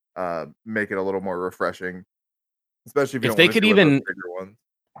of make it a little more refreshing. Especially if you If don't they wanna could do it with even- those bigger ones.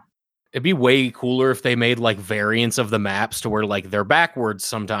 It'd be way cooler if they made like variants of the maps to where like they're backwards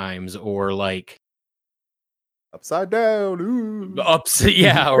sometimes or like Upside down. Ooh.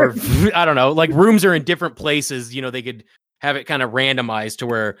 yeah, or I don't know, like rooms are in different places. You know, they could have it kind of randomized to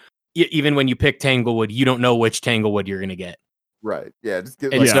where even when you pick Tanglewood, you don't know which Tanglewood you're gonna get. Right. Yeah. Just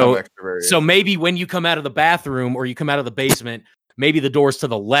get And like so- some extra variation. So maybe when you come out of the bathroom or you come out of the basement, maybe the door's to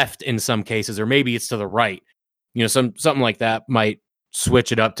the left in some cases, or maybe it's to the right. You know, something like that might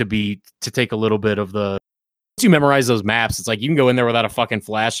switch it up to take a little bit of the. Once you memorize those maps, it's like you can go in there without a fucking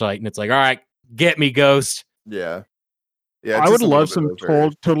flashlight, and it's like, all right, get me, ghost. Yeah. Yeah. I just would a little love bit some of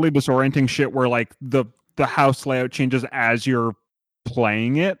variation. totally disorienting shit where like the house layout changes as you're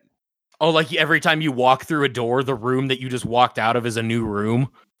playing it. Oh, like every time you walk through a door, the room that you just walked out of is a new room.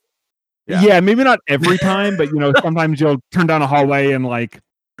 Yeah. Yeah, maybe not every time, but you know, sometimes you'll turn down a hallway and like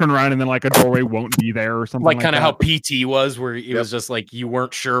turn around and then like a doorway won't be there or something Like like kind of that. how PT was, where it was just like you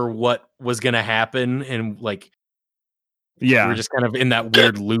weren't sure what was gonna happen, and like you Yeah. were just kind of in that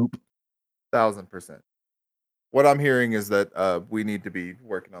weird loop. 1,000%. What I'm hearing is that we need to be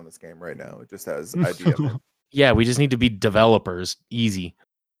working on this game right now. It just has idea. men. Yeah, we just need to be developers. Easy.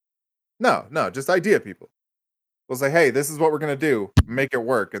 No, just idea people. We'll say, hey, this is what we're gonna do. Make it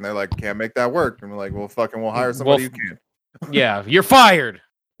work. And they're like, can't make that work. And we're like, well, fucking, we'll hire somebody who can. Yeah, you're fired.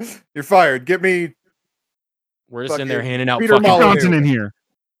 You're fired. Get me. We're just in there Fucking handing out Peter fucking. Molyneux. Johnson in here.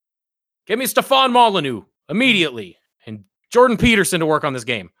 Get me Stefan Molyneux immediately, and Jordan Peterson to work on this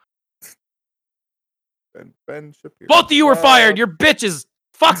game. Ben Shapiro. Both of you were fired. You're bitches.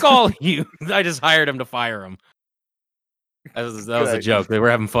 Fuck all of you. I just hired him to fire him. That was a joke. They were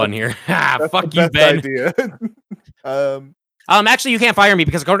having fun here. That's Fuck the you, best Ben. idea. Actually, you can't fire me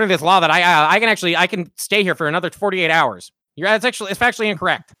because according to this law that I can stay here for another 48 hours. It's factually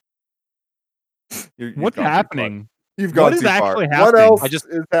incorrect. You've What's gone too far. happening? You've gone What is too far. actually What happening? else I just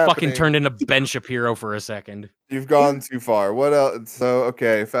is Fucking happening? turned into Ben Shapiro for a second. You've gone too far. What else? So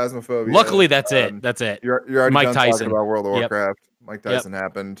okay, Phasmophobia. Luckily, that's it. That's it. You're already Mike done Tyson. talking about World of Yep. Warcraft. Mike Tyson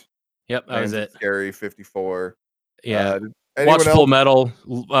happened. Yep, that was Man's it. Scary 54. Yeah. Did anyone Watch else? Full Metal.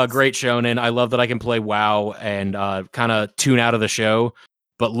 Great shonen. I love that I can play WoW and kind of tune out of the show,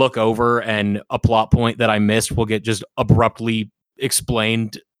 but look over and a plot point that I missed will get just abruptly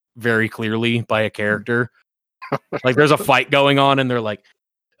explained very clearly by a character. Like there's a fight going on and they're like,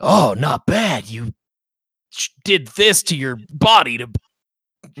 "Oh, not bad. You did this to your body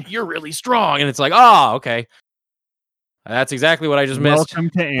you're really strong." And it's like, "Oh, okay." That's exactly what I just missed. Welcome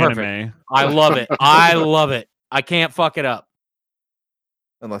to anime. Perfect. I love it. I love it. I can't fuck it up.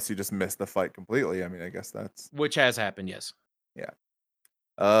 unless you just miss the fight completely. I mean, I guess that's Which has happened, yes.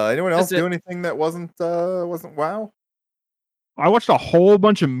 anyone else That's it. do anything that wasn't wow? I watched a whole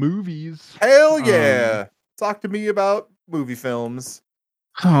bunch of movies. Hell yeah. Talk to me about movie films.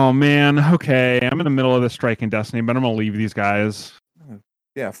 Oh man, okay. I'm in the middle of the Striking Destiny, but I'm gonna leave these guys.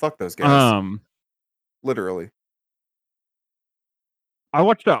 Yeah, fuck those guys. Um, Literally. I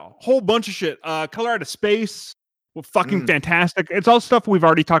watched a whole bunch of shit. Color Out of Space, well, fucking fantastic. It's all stuff we've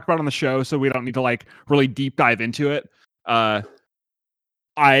already talked about on the show, so we don't need to like really deep dive into it.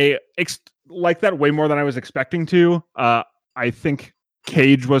 I like that way more than I was expecting to. I think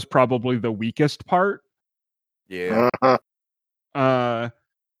Cage was probably the weakest part. Yeah. But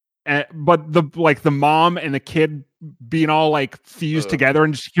the mom and the kid being all like fused Ugh. together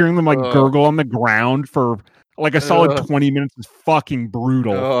and just hearing them like Ugh. gurgle on the ground for like a solid Ugh. 20 minutes is fucking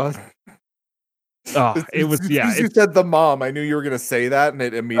brutal. It was As you said the mom, I knew you were gonna say that, and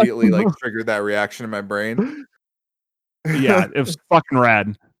it immediately like triggered that reaction in my brain. Yeah, it was fucking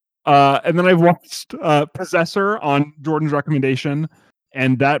rad. And then I watched Possessor on Jordan's recommendation,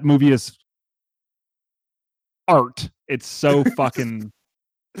 and that movie is art. It's so fucking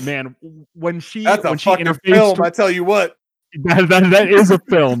man. When she That's a when she fucking interfaced, film, I tell you what. that is a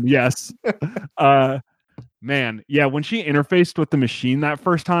film. Yes. Man, yeah. When she interfaced with the machine that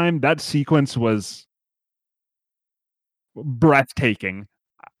first time, that sequence was breathtaking.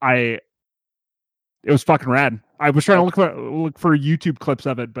 It was fucking rad. I was trying to look for YouTube clips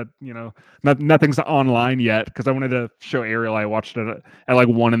of it, but you know, nothing's online yet because I wanted to show Ariel. I watched it at like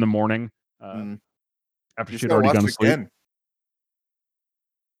 1 a.m. After she'd already gone to sleep. Again.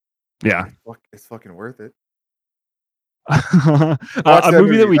 Yeah, it's fucking worth it. A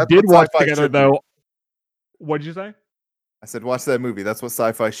movie that we did watch together, though. What'd you say? I said, watch that movie. That's what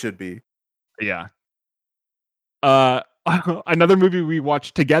sci-fi should be. Yeah. Another movie we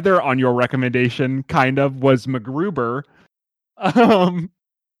watched together on your recommendation, kind of, was MacGruber.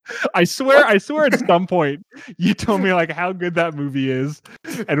 I swear at some point you told me like how good that movie is,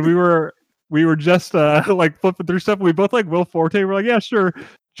 and we were just like flipping through stuff. We both like Will Forte. We're like, yeah, sure.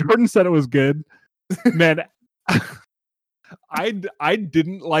 Jordan said it was good. Man, I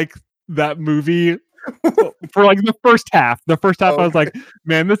didn't like that movie for like the first half. The first half, I was like,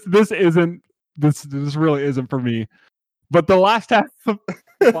 man, this really isn't for me. But the last half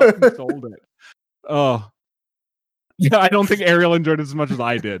fucking sold it. Oh, yeah. I don't think Ariel enjoyed it as much as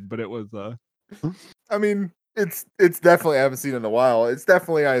I did, but it was. I mean, it's definitely I haven't seen it in a while. It's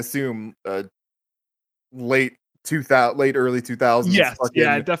definitely, I assume, late early 2000s. Yes,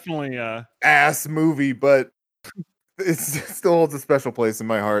 yeah, definitely. Ass movie, but it still holds a special place in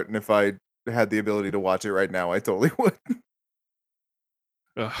my heart. And if I had the ability to watch it right now, I totally would.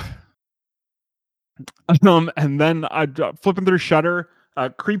 And then I flipping through Shudder.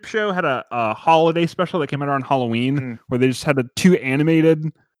 Creepshow had a holiday special that came out on Halloween where they just had 2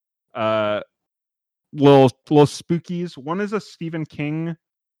 animated little spookies. One is a Stephen King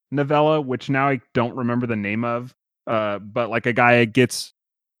novella, which now I don't remember the name of. But like a guy gets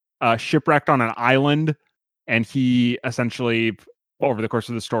shipwrecked on an island, and he essentially over the course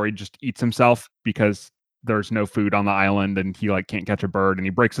of the story just eats himself because there's no food on the island, and he like can't catch a bird, and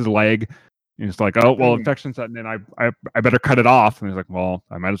he breaks his leg. And he's like, oh well, infection's setting in. I better cut it off. And he's like, well,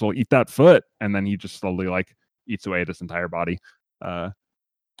 I might as well eat that foot. And then he just slowly like eats away at his entire body.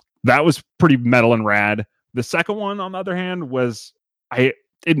 That was pretty metal and rad. The second one, on the other hand, was it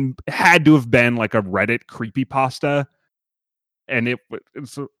had to have been like a Reddit creepypasta, and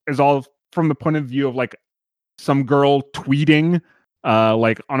it's all from the point of view of like some girl tweeting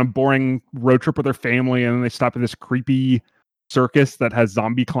like on a boring road trip with her family, and then they stop at this creepy circus that has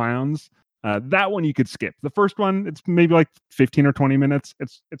zombie clowns. That one you could skip. The first one, it's maybe like 15 or 20 minutes.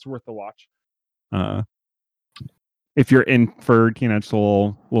 It's worth the watch. If you're in for, just a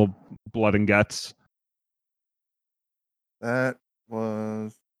little blood and guts. That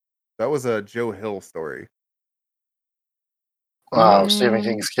was a Joe Hill story. Wow, Stephen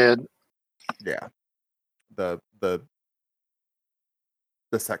King's kid. Yeah. The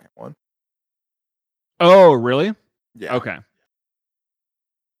second one. Oh, really? Yeah. Okay.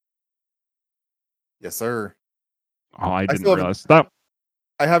 Yes, sir. Oh, I didn't realize that.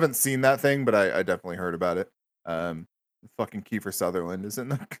 I haven't seen that thing, but I definitely heard about it. Fucking Kiefer Sutherland is in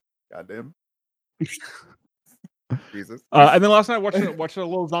the goddamn. Jesus. And then last night I watched a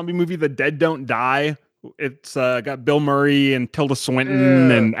little zombie movie, The Dead Don't Die. It's got Bill Murray and Tilda Swinton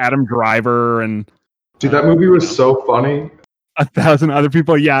and Adam Driver and. Dude, that movie was so funny. 1,000 other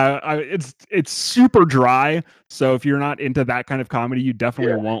people. Yeah, it's super dry. So if you're not into that kind of comedy, you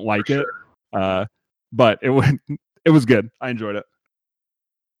definitely won't like it. But it was good. I enjoyed it.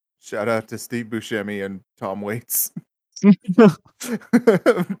 Shout out to Steve Buscemi and Tom Waits. Both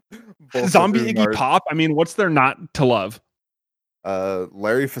Zombie of whom Iggy are- Pop. I mean, what's there not to love?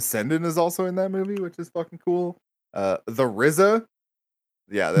 Larry Fessenden is also in that movie, which is fucking cool. The RZA.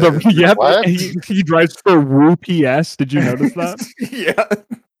 Yeah, Yep, What? he drives for Woo PS. Did you notice that? yeah.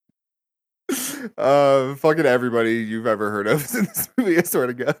 Fucking everybody you've ever heard of is in this movie, I swear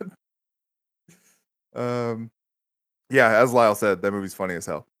to God. Yeah, as Lyle said, that movie's funny as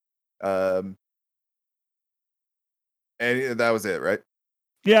hell. And that was it, right?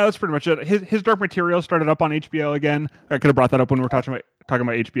 Yeah, that's pretty much it. His Dark Material started up on HBO again. I could have brought that up when we were talking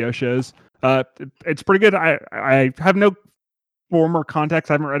about HBO shows. It's pretty good. I have no former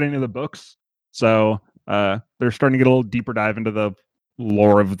context. I haven't read any of the books, so they're starting to get a little deeper dive into the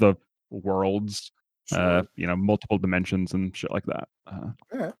lore of the worlds. Sure. Multiple dimensions and shit like that.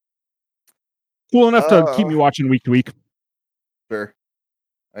 Yeah. Cool enough to keep me watching week to week. Sure.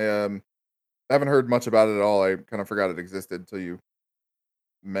 I haven't heard much about it at all. I kind of forgot it existed until you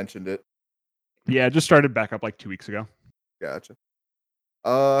mentioned it. Yeah, it just started back up like 2 weeks ago. Gotcha.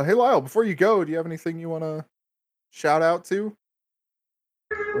 Hey Lyle, before you go, do you have anything you want to shout out to?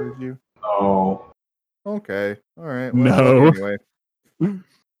 Or did you? Oh, Okay. All right. No. Anyway.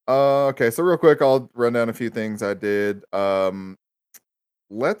 Okay. So real quick, I'll run down a few things I did.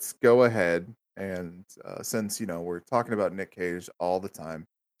 Let's go ahead and since we're talking about Nick Cage all the time,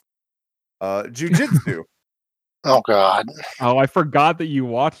 Jiu-Jitsu. Oh God. Oh, I forgot that you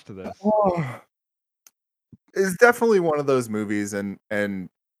watched this. Is definitely one of those movies, and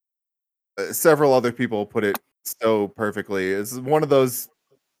several other people put it so perfectly. It's one of those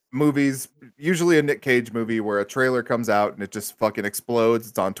movies, usually a Nick Cage movie, where a trailer comes out and it just fucking explodes.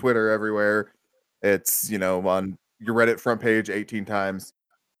 It's on Twitter everywhere. It's on your Reddit front page 18 times.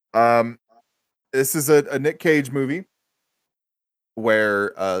 This is a Nick Cage movie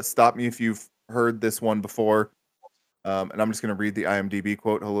where stop me if you've heard this one before. And I'm just going to read the IMDb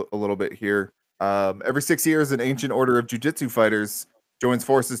quote a little bit here. Every 6 years, an ancient order of jiu-jitsu fighters joins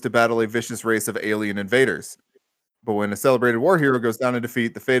forces to battle a vicious race of alien invaders. But when a celebrated war hero goes down in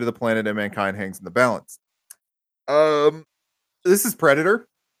defeat, the fate of the planet and mankind hangs in the balance. This is Predator.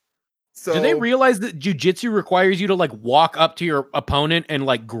 So Do they realize that jiu-jitsu requires you to like walk up to your opponent and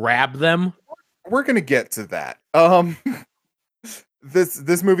like grab them? we're gonna get to that.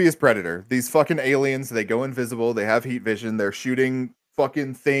 This movie is Predator. These fucking aliens, they go invisible, they have heat vision, they're shooting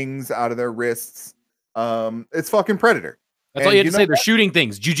fucking things out of their wrists. It's fucking Predator. That's all you have to say. They're shooting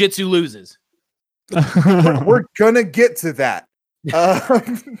things. Jiu-jitsu loses. We're gonna get to that.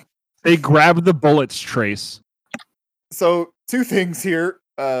 They grabbed the bullets, Trace. So 2 things here.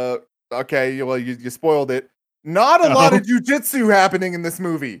 Okay, well you spoiled it. Not a lot of jujitsu happening in this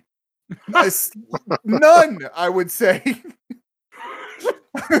movie. None, I would say.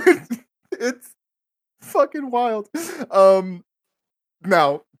 It's fucking wild.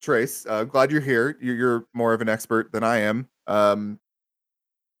 Now, Trace, glad you're here. You're more of an expert than I am.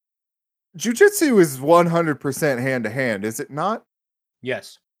 Jiu-jitsu is 100% hand-to-hand, is it not?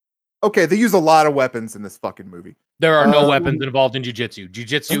 Yes. Okay, they use a lot of weapons in this fucking movie. There are no weapons involved in jiu-jitsu.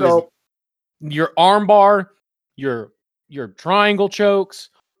 Jiu-jitsu No. is your arm bar, your triangle chokes.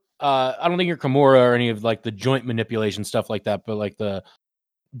 I don't think your Kimura or any of like the joint manipulation stuff like that, but like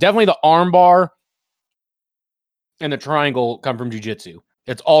definitely the arm bar and the triangle come from jiu-jitsu.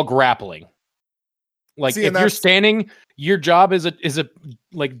 It's all grappling. Like if you're standing, your job is a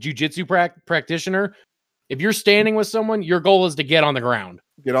like jiu-jitsu practitioner. If you're standing with someone, your goal is to get on the ground.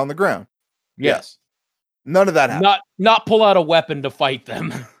 Get on the ground. Yes. None of that happens. Not pull out a weapon to fight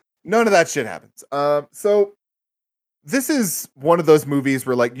them. None of that shit happens. So this is one of those movies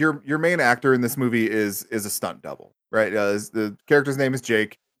where like your main actor in this movie is a stunt double, right? The character's name is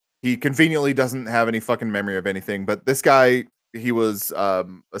Jake. He conveniently doesn't have any fucking memory of anything, but this guy, he was a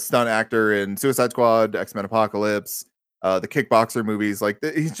stunt actor in Suicide Squad, X-Men Apocalypse, the Kickboxer movies. Like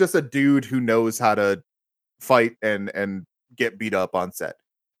he's just a dude who knows how to fight and get beat up on set.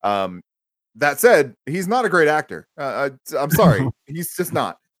 That said, he's not a great actor. I'm sorry, he's just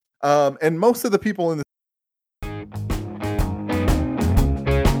not. And most of the people in the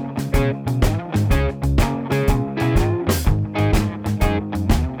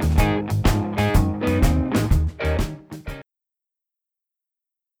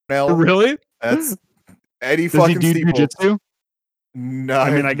Really? That's Eddie Does he fucking do Steeple. jiu-jitsu? No,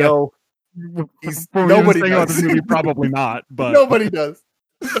 I mean, I guess no. He's, from nobody saying about does. this movie, probably not. But Nobody does.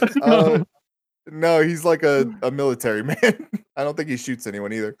 No, he's like a military man. I don't think he shoots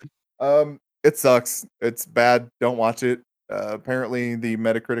anyone either. It sucks. It's bad. Don't watch it. Apparently, the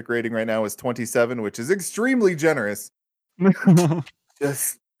Metacritic rating right now is 27, which is extremely generous.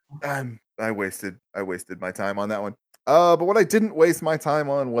 Just I wasted my time on that one. But what I didn't waste my time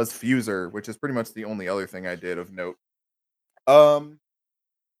on was Fuser, which is pretty much the only other thing I did of note. Fuser's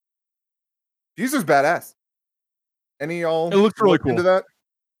badass. Any y'all? It looks really looked into cool. that.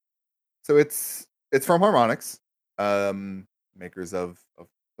 So it's from Harmonix, makers of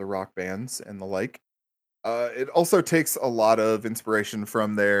the rock bands and the like. It also takes a lot of inspiration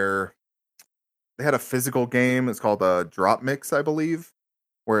from they had a physical game. It's called Drop Mix, I believe.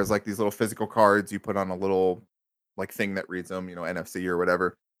 Whereas like these little physical cards you put on a little like thing that reads them, NFC or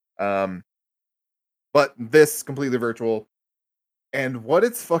whatever. But this completely virtual. And what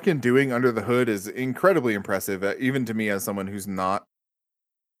it's fucking doing under the hood is incredibly impressive, even to me as someone who's not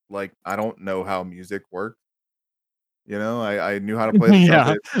like, I don't know how music works. I knew how to play the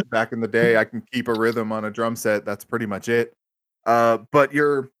Yeah. trumpet back in the day. I can keep a rhythm on a drum set. That's pretty much it. But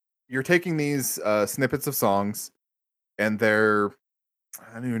you're taking these snippets of songs, and they're,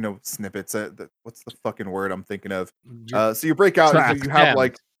 I don't even know snippets. What's the fucking word I'm thinking of? So you break out, and so you have Stems.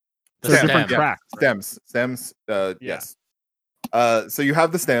 like So Stem. different yeah, tracks. stems. Yeah. Yes. So you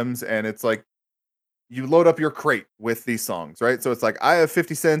have the stems, and it's like you load up your crate with these songs, right? So it's like I have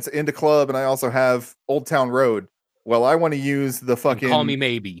 50 Cents into Club, and I also have Old Town Road. Well, I want to use the fucking Call Me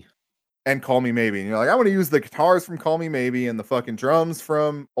Maybe. and Call Me Maybe. And you're like, I want to use the guitars from Call Me Maybe and the fucking drums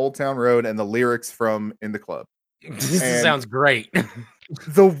from Old Town Road and the lyrics from In the Club. This And- sounds great.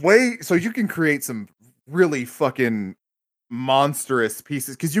 The way, so you can create some really fucking monstrous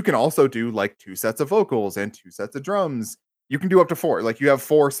pieces, because you can also do like 2 sets of vocals and 2 sets of drums. You can do up to 4. Like you have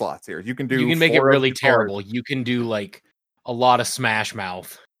 4 slots here. You can do. You can make it 4 of really guitars. terrible. You can do like a lot of Smash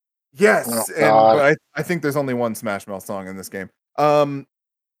Mouth. Yes, Oh, and God. but I think there's only one Smash Mouth song in this game,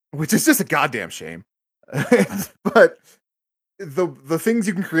 which is just a goddamn shame. But the things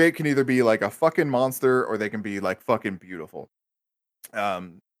you can create can either be like a fucking monster or they can be like fucking beautiful.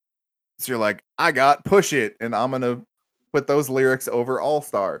 So you're like, I got Push It, and I'm gonna put those lyrics over All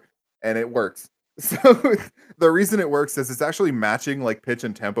Star, and it works. So the reason it works is it's actually matching like pitch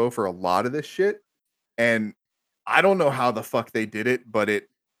and tempo for a lot of this shit, and I don't know how the fuck they did it, but it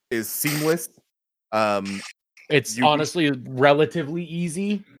is seamless. It's You- honestly relatively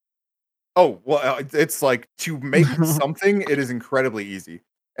easy. Oh well, it's like to make something. It is incredibly easy.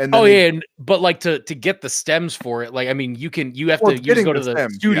 And then Oh they- yeah, but like to get the stems for it, like I mean, you have Well, to you just getting go to the the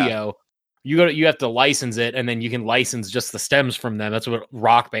stems, yeah. studio. You have to license it, and then you can license just the stems from them. That's what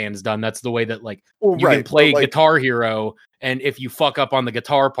Rock Band's done. That's the way that like well, you right, can play but, like, Guitar Hero, and if you fuck up on the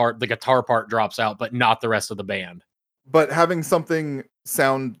guitar part drops out, but not the rest of the band. but having something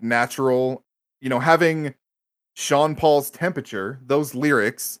sound natural, having Sean Paul's Temperature, those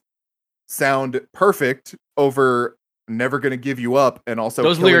lyrics sound perfect over Never Gonna Give You Up, and also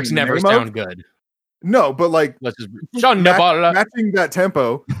Those Killing lyrics in the never Name of. sound good. No, but like Let's just Sean Paul. matching that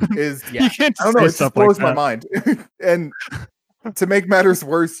tempo is Yeah. You can't I don't know, say it just stuff blows like my that. mind. And to make matters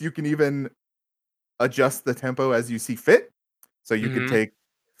worse, you can even adjust the tempo as you see fit. So you could Mhm. take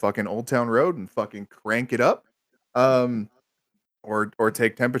fucking Old Town Road and fucking crank it up. Or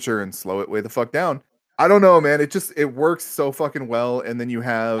take Temperature and slow it way the fuck down. I don't know, man. It works so fucking well. And then you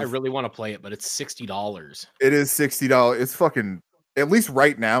have I really want to play it, but it's $60. it is $60. It's fucking, at least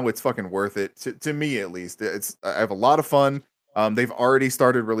right now, it's fucking worth it to me at least. I have a lot of fun. They've already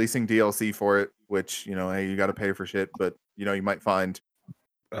started releasing DLC for it, which hey, you got to pay for shit, but you might find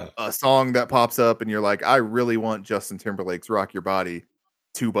a song that pops up and you're like, I really want Justin Timberlake's Rock Your Body.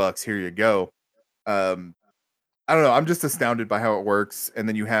 $2, here you go. I don't know. I'm just astounded by how it works. And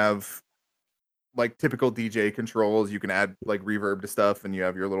then you have like typical DJ controls. You can add like reverb to stuff, and you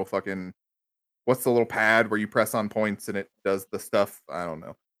have your little fucking, what's the little pad where you press on points and it does the stuff. I don't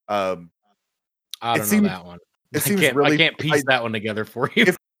know. I It don't seems- know that one. it seems I can't, really- I can't piece that one together for you.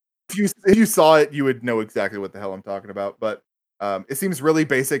 If you saw it, you would know exactly what the hell I'm talking about. But it seems really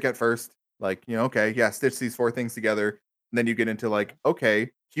basic at first. Like, okay, yeah, stitch these 4 things together. And then you get into like, okay,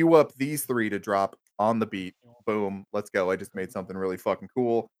 cue up these 3 to drop on the beat. Boom, let's go. I just made something really fucking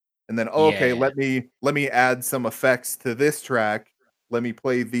cool. And then, okay, Yeah. let me add some effects to this track. Let me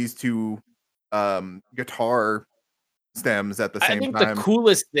play these 2 guitar stems at the I same think time. the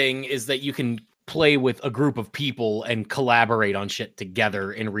coolest thing is that you can play with a group of people and collaborate on shit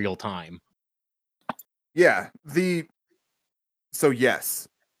together in real time. Yeah, so yes.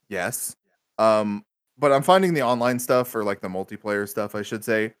 But I'm finding the online stuff, or like the multiplayer stuff, I should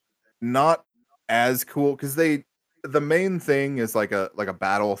say, not as cool, because the main thing is like a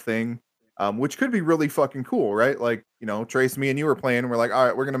battle thing, which could be really fucking cool, right? Like, Trace, me and you were playing, and we're like, all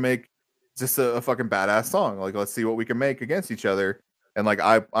right, we're gonna make just a fucking badass song. Like, let's see what we can make against each other. And like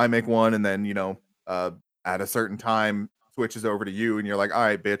I make one, and then at a certain time switches over to you, and you're like, all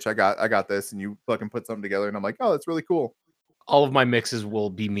right, bitch, I got this, and you fucking put something together, and I'm like, oh, that's really cool. All of my mixes will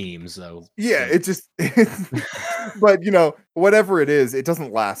be memes, though. Yeah, it just, but whatever it is, it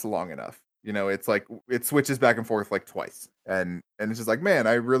doesn't last long enough. It's like it switches back and forth like twice, and it's just like, man,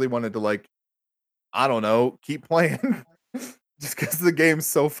 I really wanted to like, I don't know, keep playing just because the game's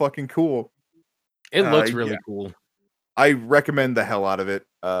so fucking cool. It looks really cool. I recommend the hell out of it.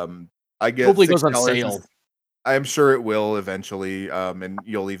 I guess hopefully it goes on sale. I'm sure it will eventually, and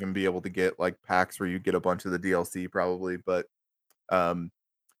you'll even be able to get like packs where you get a bunch of the DLC probably. But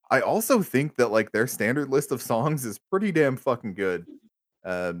I also think that like their standard list of songs is pretty damn fucking good.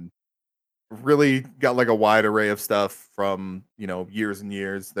 Really got like a wide array of stuff from years and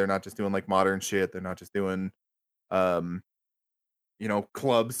years. They're not just doing like modern shit. They're not just doing club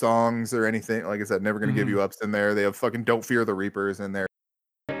songs or anything. Like I said, Never Gonna Give You Up's in there. They have fucking Don't Fear the Reapers in there.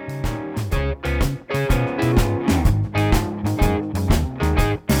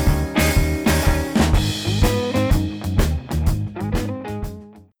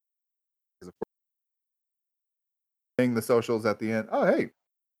 The socials at the end. Oh, hey,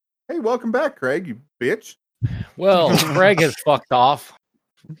 welcome back, Craig, you bitch. Well, Craig has fucked off.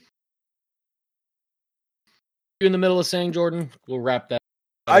 You in the middle of saying, Jordan? We'll wrap that.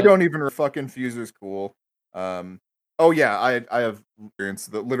 I don't even fucking Fuser's cool. Oh yeah, I have experience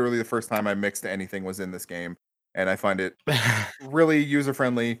that literally the first time I mixed anything was in this game, and I find it really user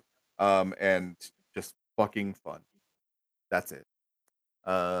friendly, and just fucking fun. That's it.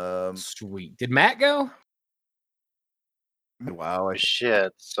 Sweet. Did Matt go? Wow,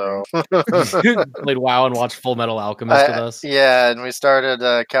 shit. So played WoW and watched Full Metal Alchemist with us. Yeah, and we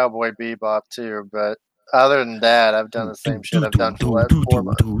started Cowboy Bebop too. But other than that, I've done the same shit I've done for the last 4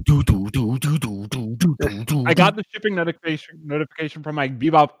 months. I got the shipping notification from my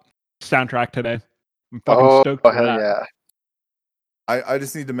Bebop soundtrack today. I'm fucking stoked for hell that. Yeah. I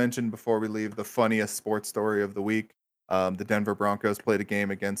just need to mention before we leave the funniest sports story of the week. The Denver Broncos played a game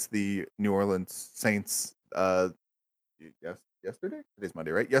against the New Orleans Saints. Yesterday? Today's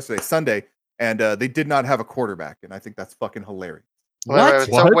Monday, right? Yesterday, Sunday, and they did not have a quarterback, and I think that's fucking hilarious. Wait.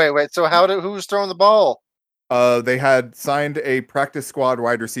 So who was throwing the ball? They had signed a practice squad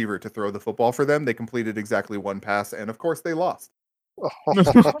wide receiver to throw the football for them. They completed exactly one pass, and of course, they lost. Wow.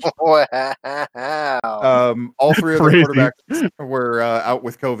 All three of the quarterbacks were out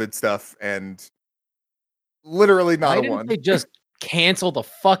with COVID stuff, and literally not a one. They just cancel the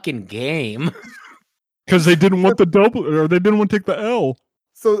fucking game. Because they didn't want the double, or they didn't want to take the L.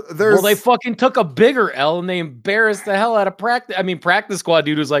 So they fucking took a bigger L and they embarrassed the hell out of practice. I mean, practice squad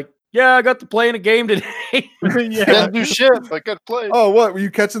dude was like, "Yeah, I got to play in a game today." Didn't do shit. I got to play. Oh, what? Were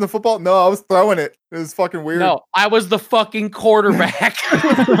you catching the football? No, I was throwing it. It was fucking weird. No, I was the fucking quarterback.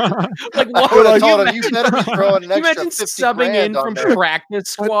 Like, what? I told him, you better be throwing an extra imagine 50 subbing in grand from practice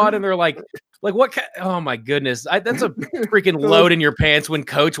squad and they're like what? Oh my goodness, that's a freaking load in your pants when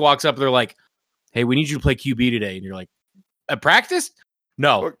coach walks up. And they're like, "Hey, we need you to play QB today," and you're like, "At practice?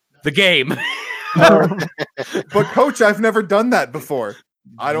 No, the game." But coach, I've never done that before.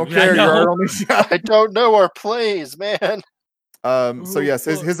 I don't care. You're our only shot. I don't know our plays, man. So yes,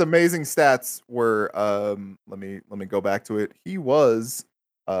 his amazing stats were. Let me go back to it. He was.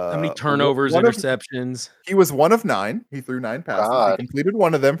 How many turnovers, interceptions? He was 1 of 9. He threw 9 passes. God. He completed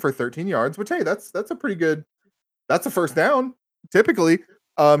one of them for 13 yards. Which, hey, that's a pretty good. That's a first down. Typically,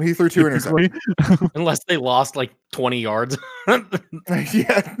 he threw 2 interceptions. Unless they lost like 20 yards.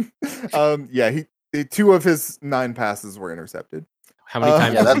 Yeah. Yeah. He 2 of his 9 passes were intercepted. How many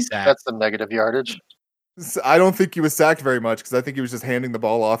times was he sacked? That's the negative yardage. I don't think he was sacked very much because I think he was just handing the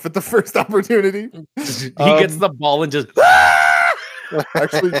ball off at the first opportunity. He gets the ball and just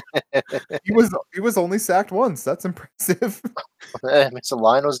actually he was only sacked once. That's impressive. The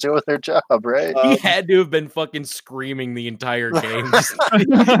line was doing their job, right? He had to have been fucking screaming the entire game.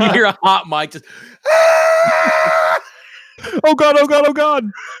 You hear a hot mic just Oh god, oh god, oh god.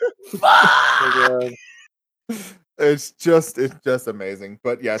 Oh, God. It's just amazing.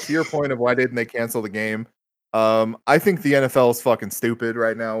 But yeah, to your point of why didn't they cancel the game? I think the NFL is fucking stupid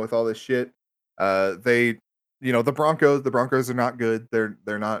right now with all this shit. The Broncos are not good.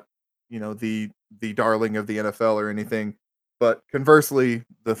 They're not, the darling of the NFL or anything. But conversely,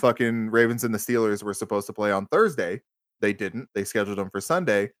 the fucking Ravens and the Steelers were supposed to play on Thursday. They didn't. They scheduled them for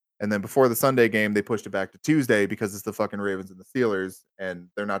Sunday. And then before the Sunday game, they pushed it back to Tuesday because it's the fucking Ravens and the Steelers, and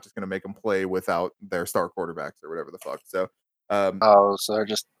they're not just going to make them play without their star quarterbacks or whatever the fuck. So, so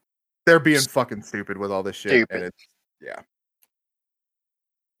they're being fucking stupid with all this shit. Stupid. And it's, yeah.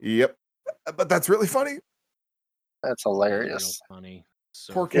 Yep. But that's really funny. That's hilarious. Funny.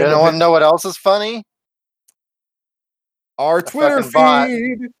 So Poor You kid. don't want to know what else is funny? Our Twitter fucking bot.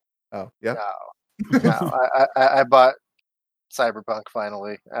 feed. Oh, yeah. No, I bought Cyberpunk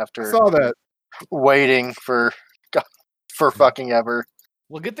finally I after saw that. waiting for fucking ever.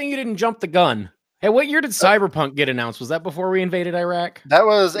 Well, good thing you didn't jump the gun. Hey, what year did Cyberpunk get announced? Was that before we invaded Iraq? That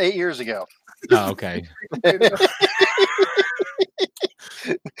was 8 years ago. Oh, okay.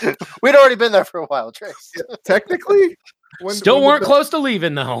 We'd already been there for a while, Trace. Technically, Still when weren't did close to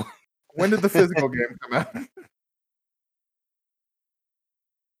leaving, though. When did the physical game come out?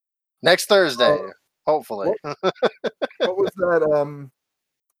 Next Thursday, hopefully. What was that?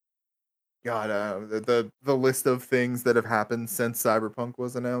 God, the list of things that have happened since Cyberpunk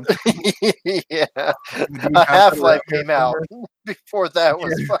was announced. Yeah, You a have Half-Life to- came out before that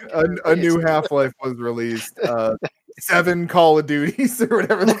was fucking a new released. Half-Life was released. 7 Call of Duties or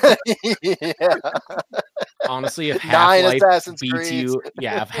whatever. The fuck. Yeah. Honestly, if 9 Half-Life Assassin's beats Creeds. you,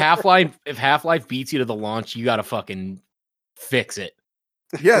 if Half-Life beats you to the launch, you gotta fucking fix it.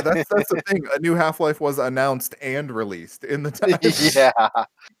 Yeah, that's the thing. A new Half-Life was announced and released in the time. Yeah.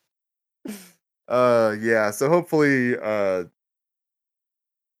 Yeah. So hopefully,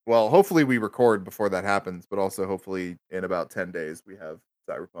 hopefully we record before that happens, but also hopefully in about 10 days we have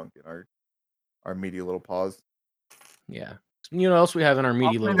Cyberpunk in our media little pause. Yeah. You know what else we have in our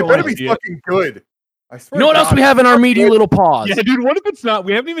meaty little It better pause? be fucking good. I swear. You know what to else God. we have in our meaty little pause? Yeah, dude. What if it's not?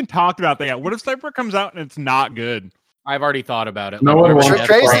 We haven't even talked about that yet. What if Cyberpunk comes out and it's not good? I've already thought about it. No Like, one whatever wants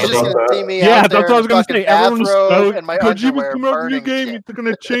Jeff to Tracy's talk Bezos- just about gonna that. see me Yeah, out that's there what I was in gonna fucking say. Everyone's bathrobe stoked. and my Kojima's underwear coming out with a new burning game. shit. It's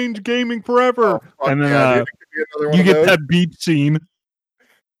gonna change gaming forever. Oh, fuck And then yeah, dude. It could be another one you of get those. that beach scene.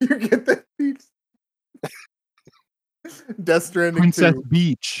 You get that beach. Death Stranding Princess 2,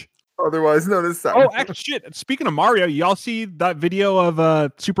 Beach. otherwise known as Oh, Cyberpunk. actually, shit. Speaking of Mario, y'all see that video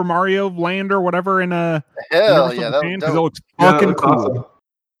of Super Mario Land or whatever in Hell Universal yeah, that Japan? was 'Cause it dope. looks Yeah, fucking that's cool. awesome.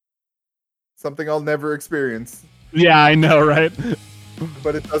 Something I'll never experience, Yeah, I know, right?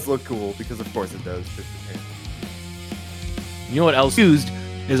 but it does look cool because of course it does. You know what else used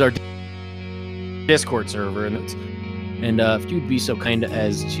is our Discord server, and if you'd be so kind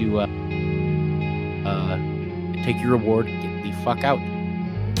as to take your reward, get the fuck out.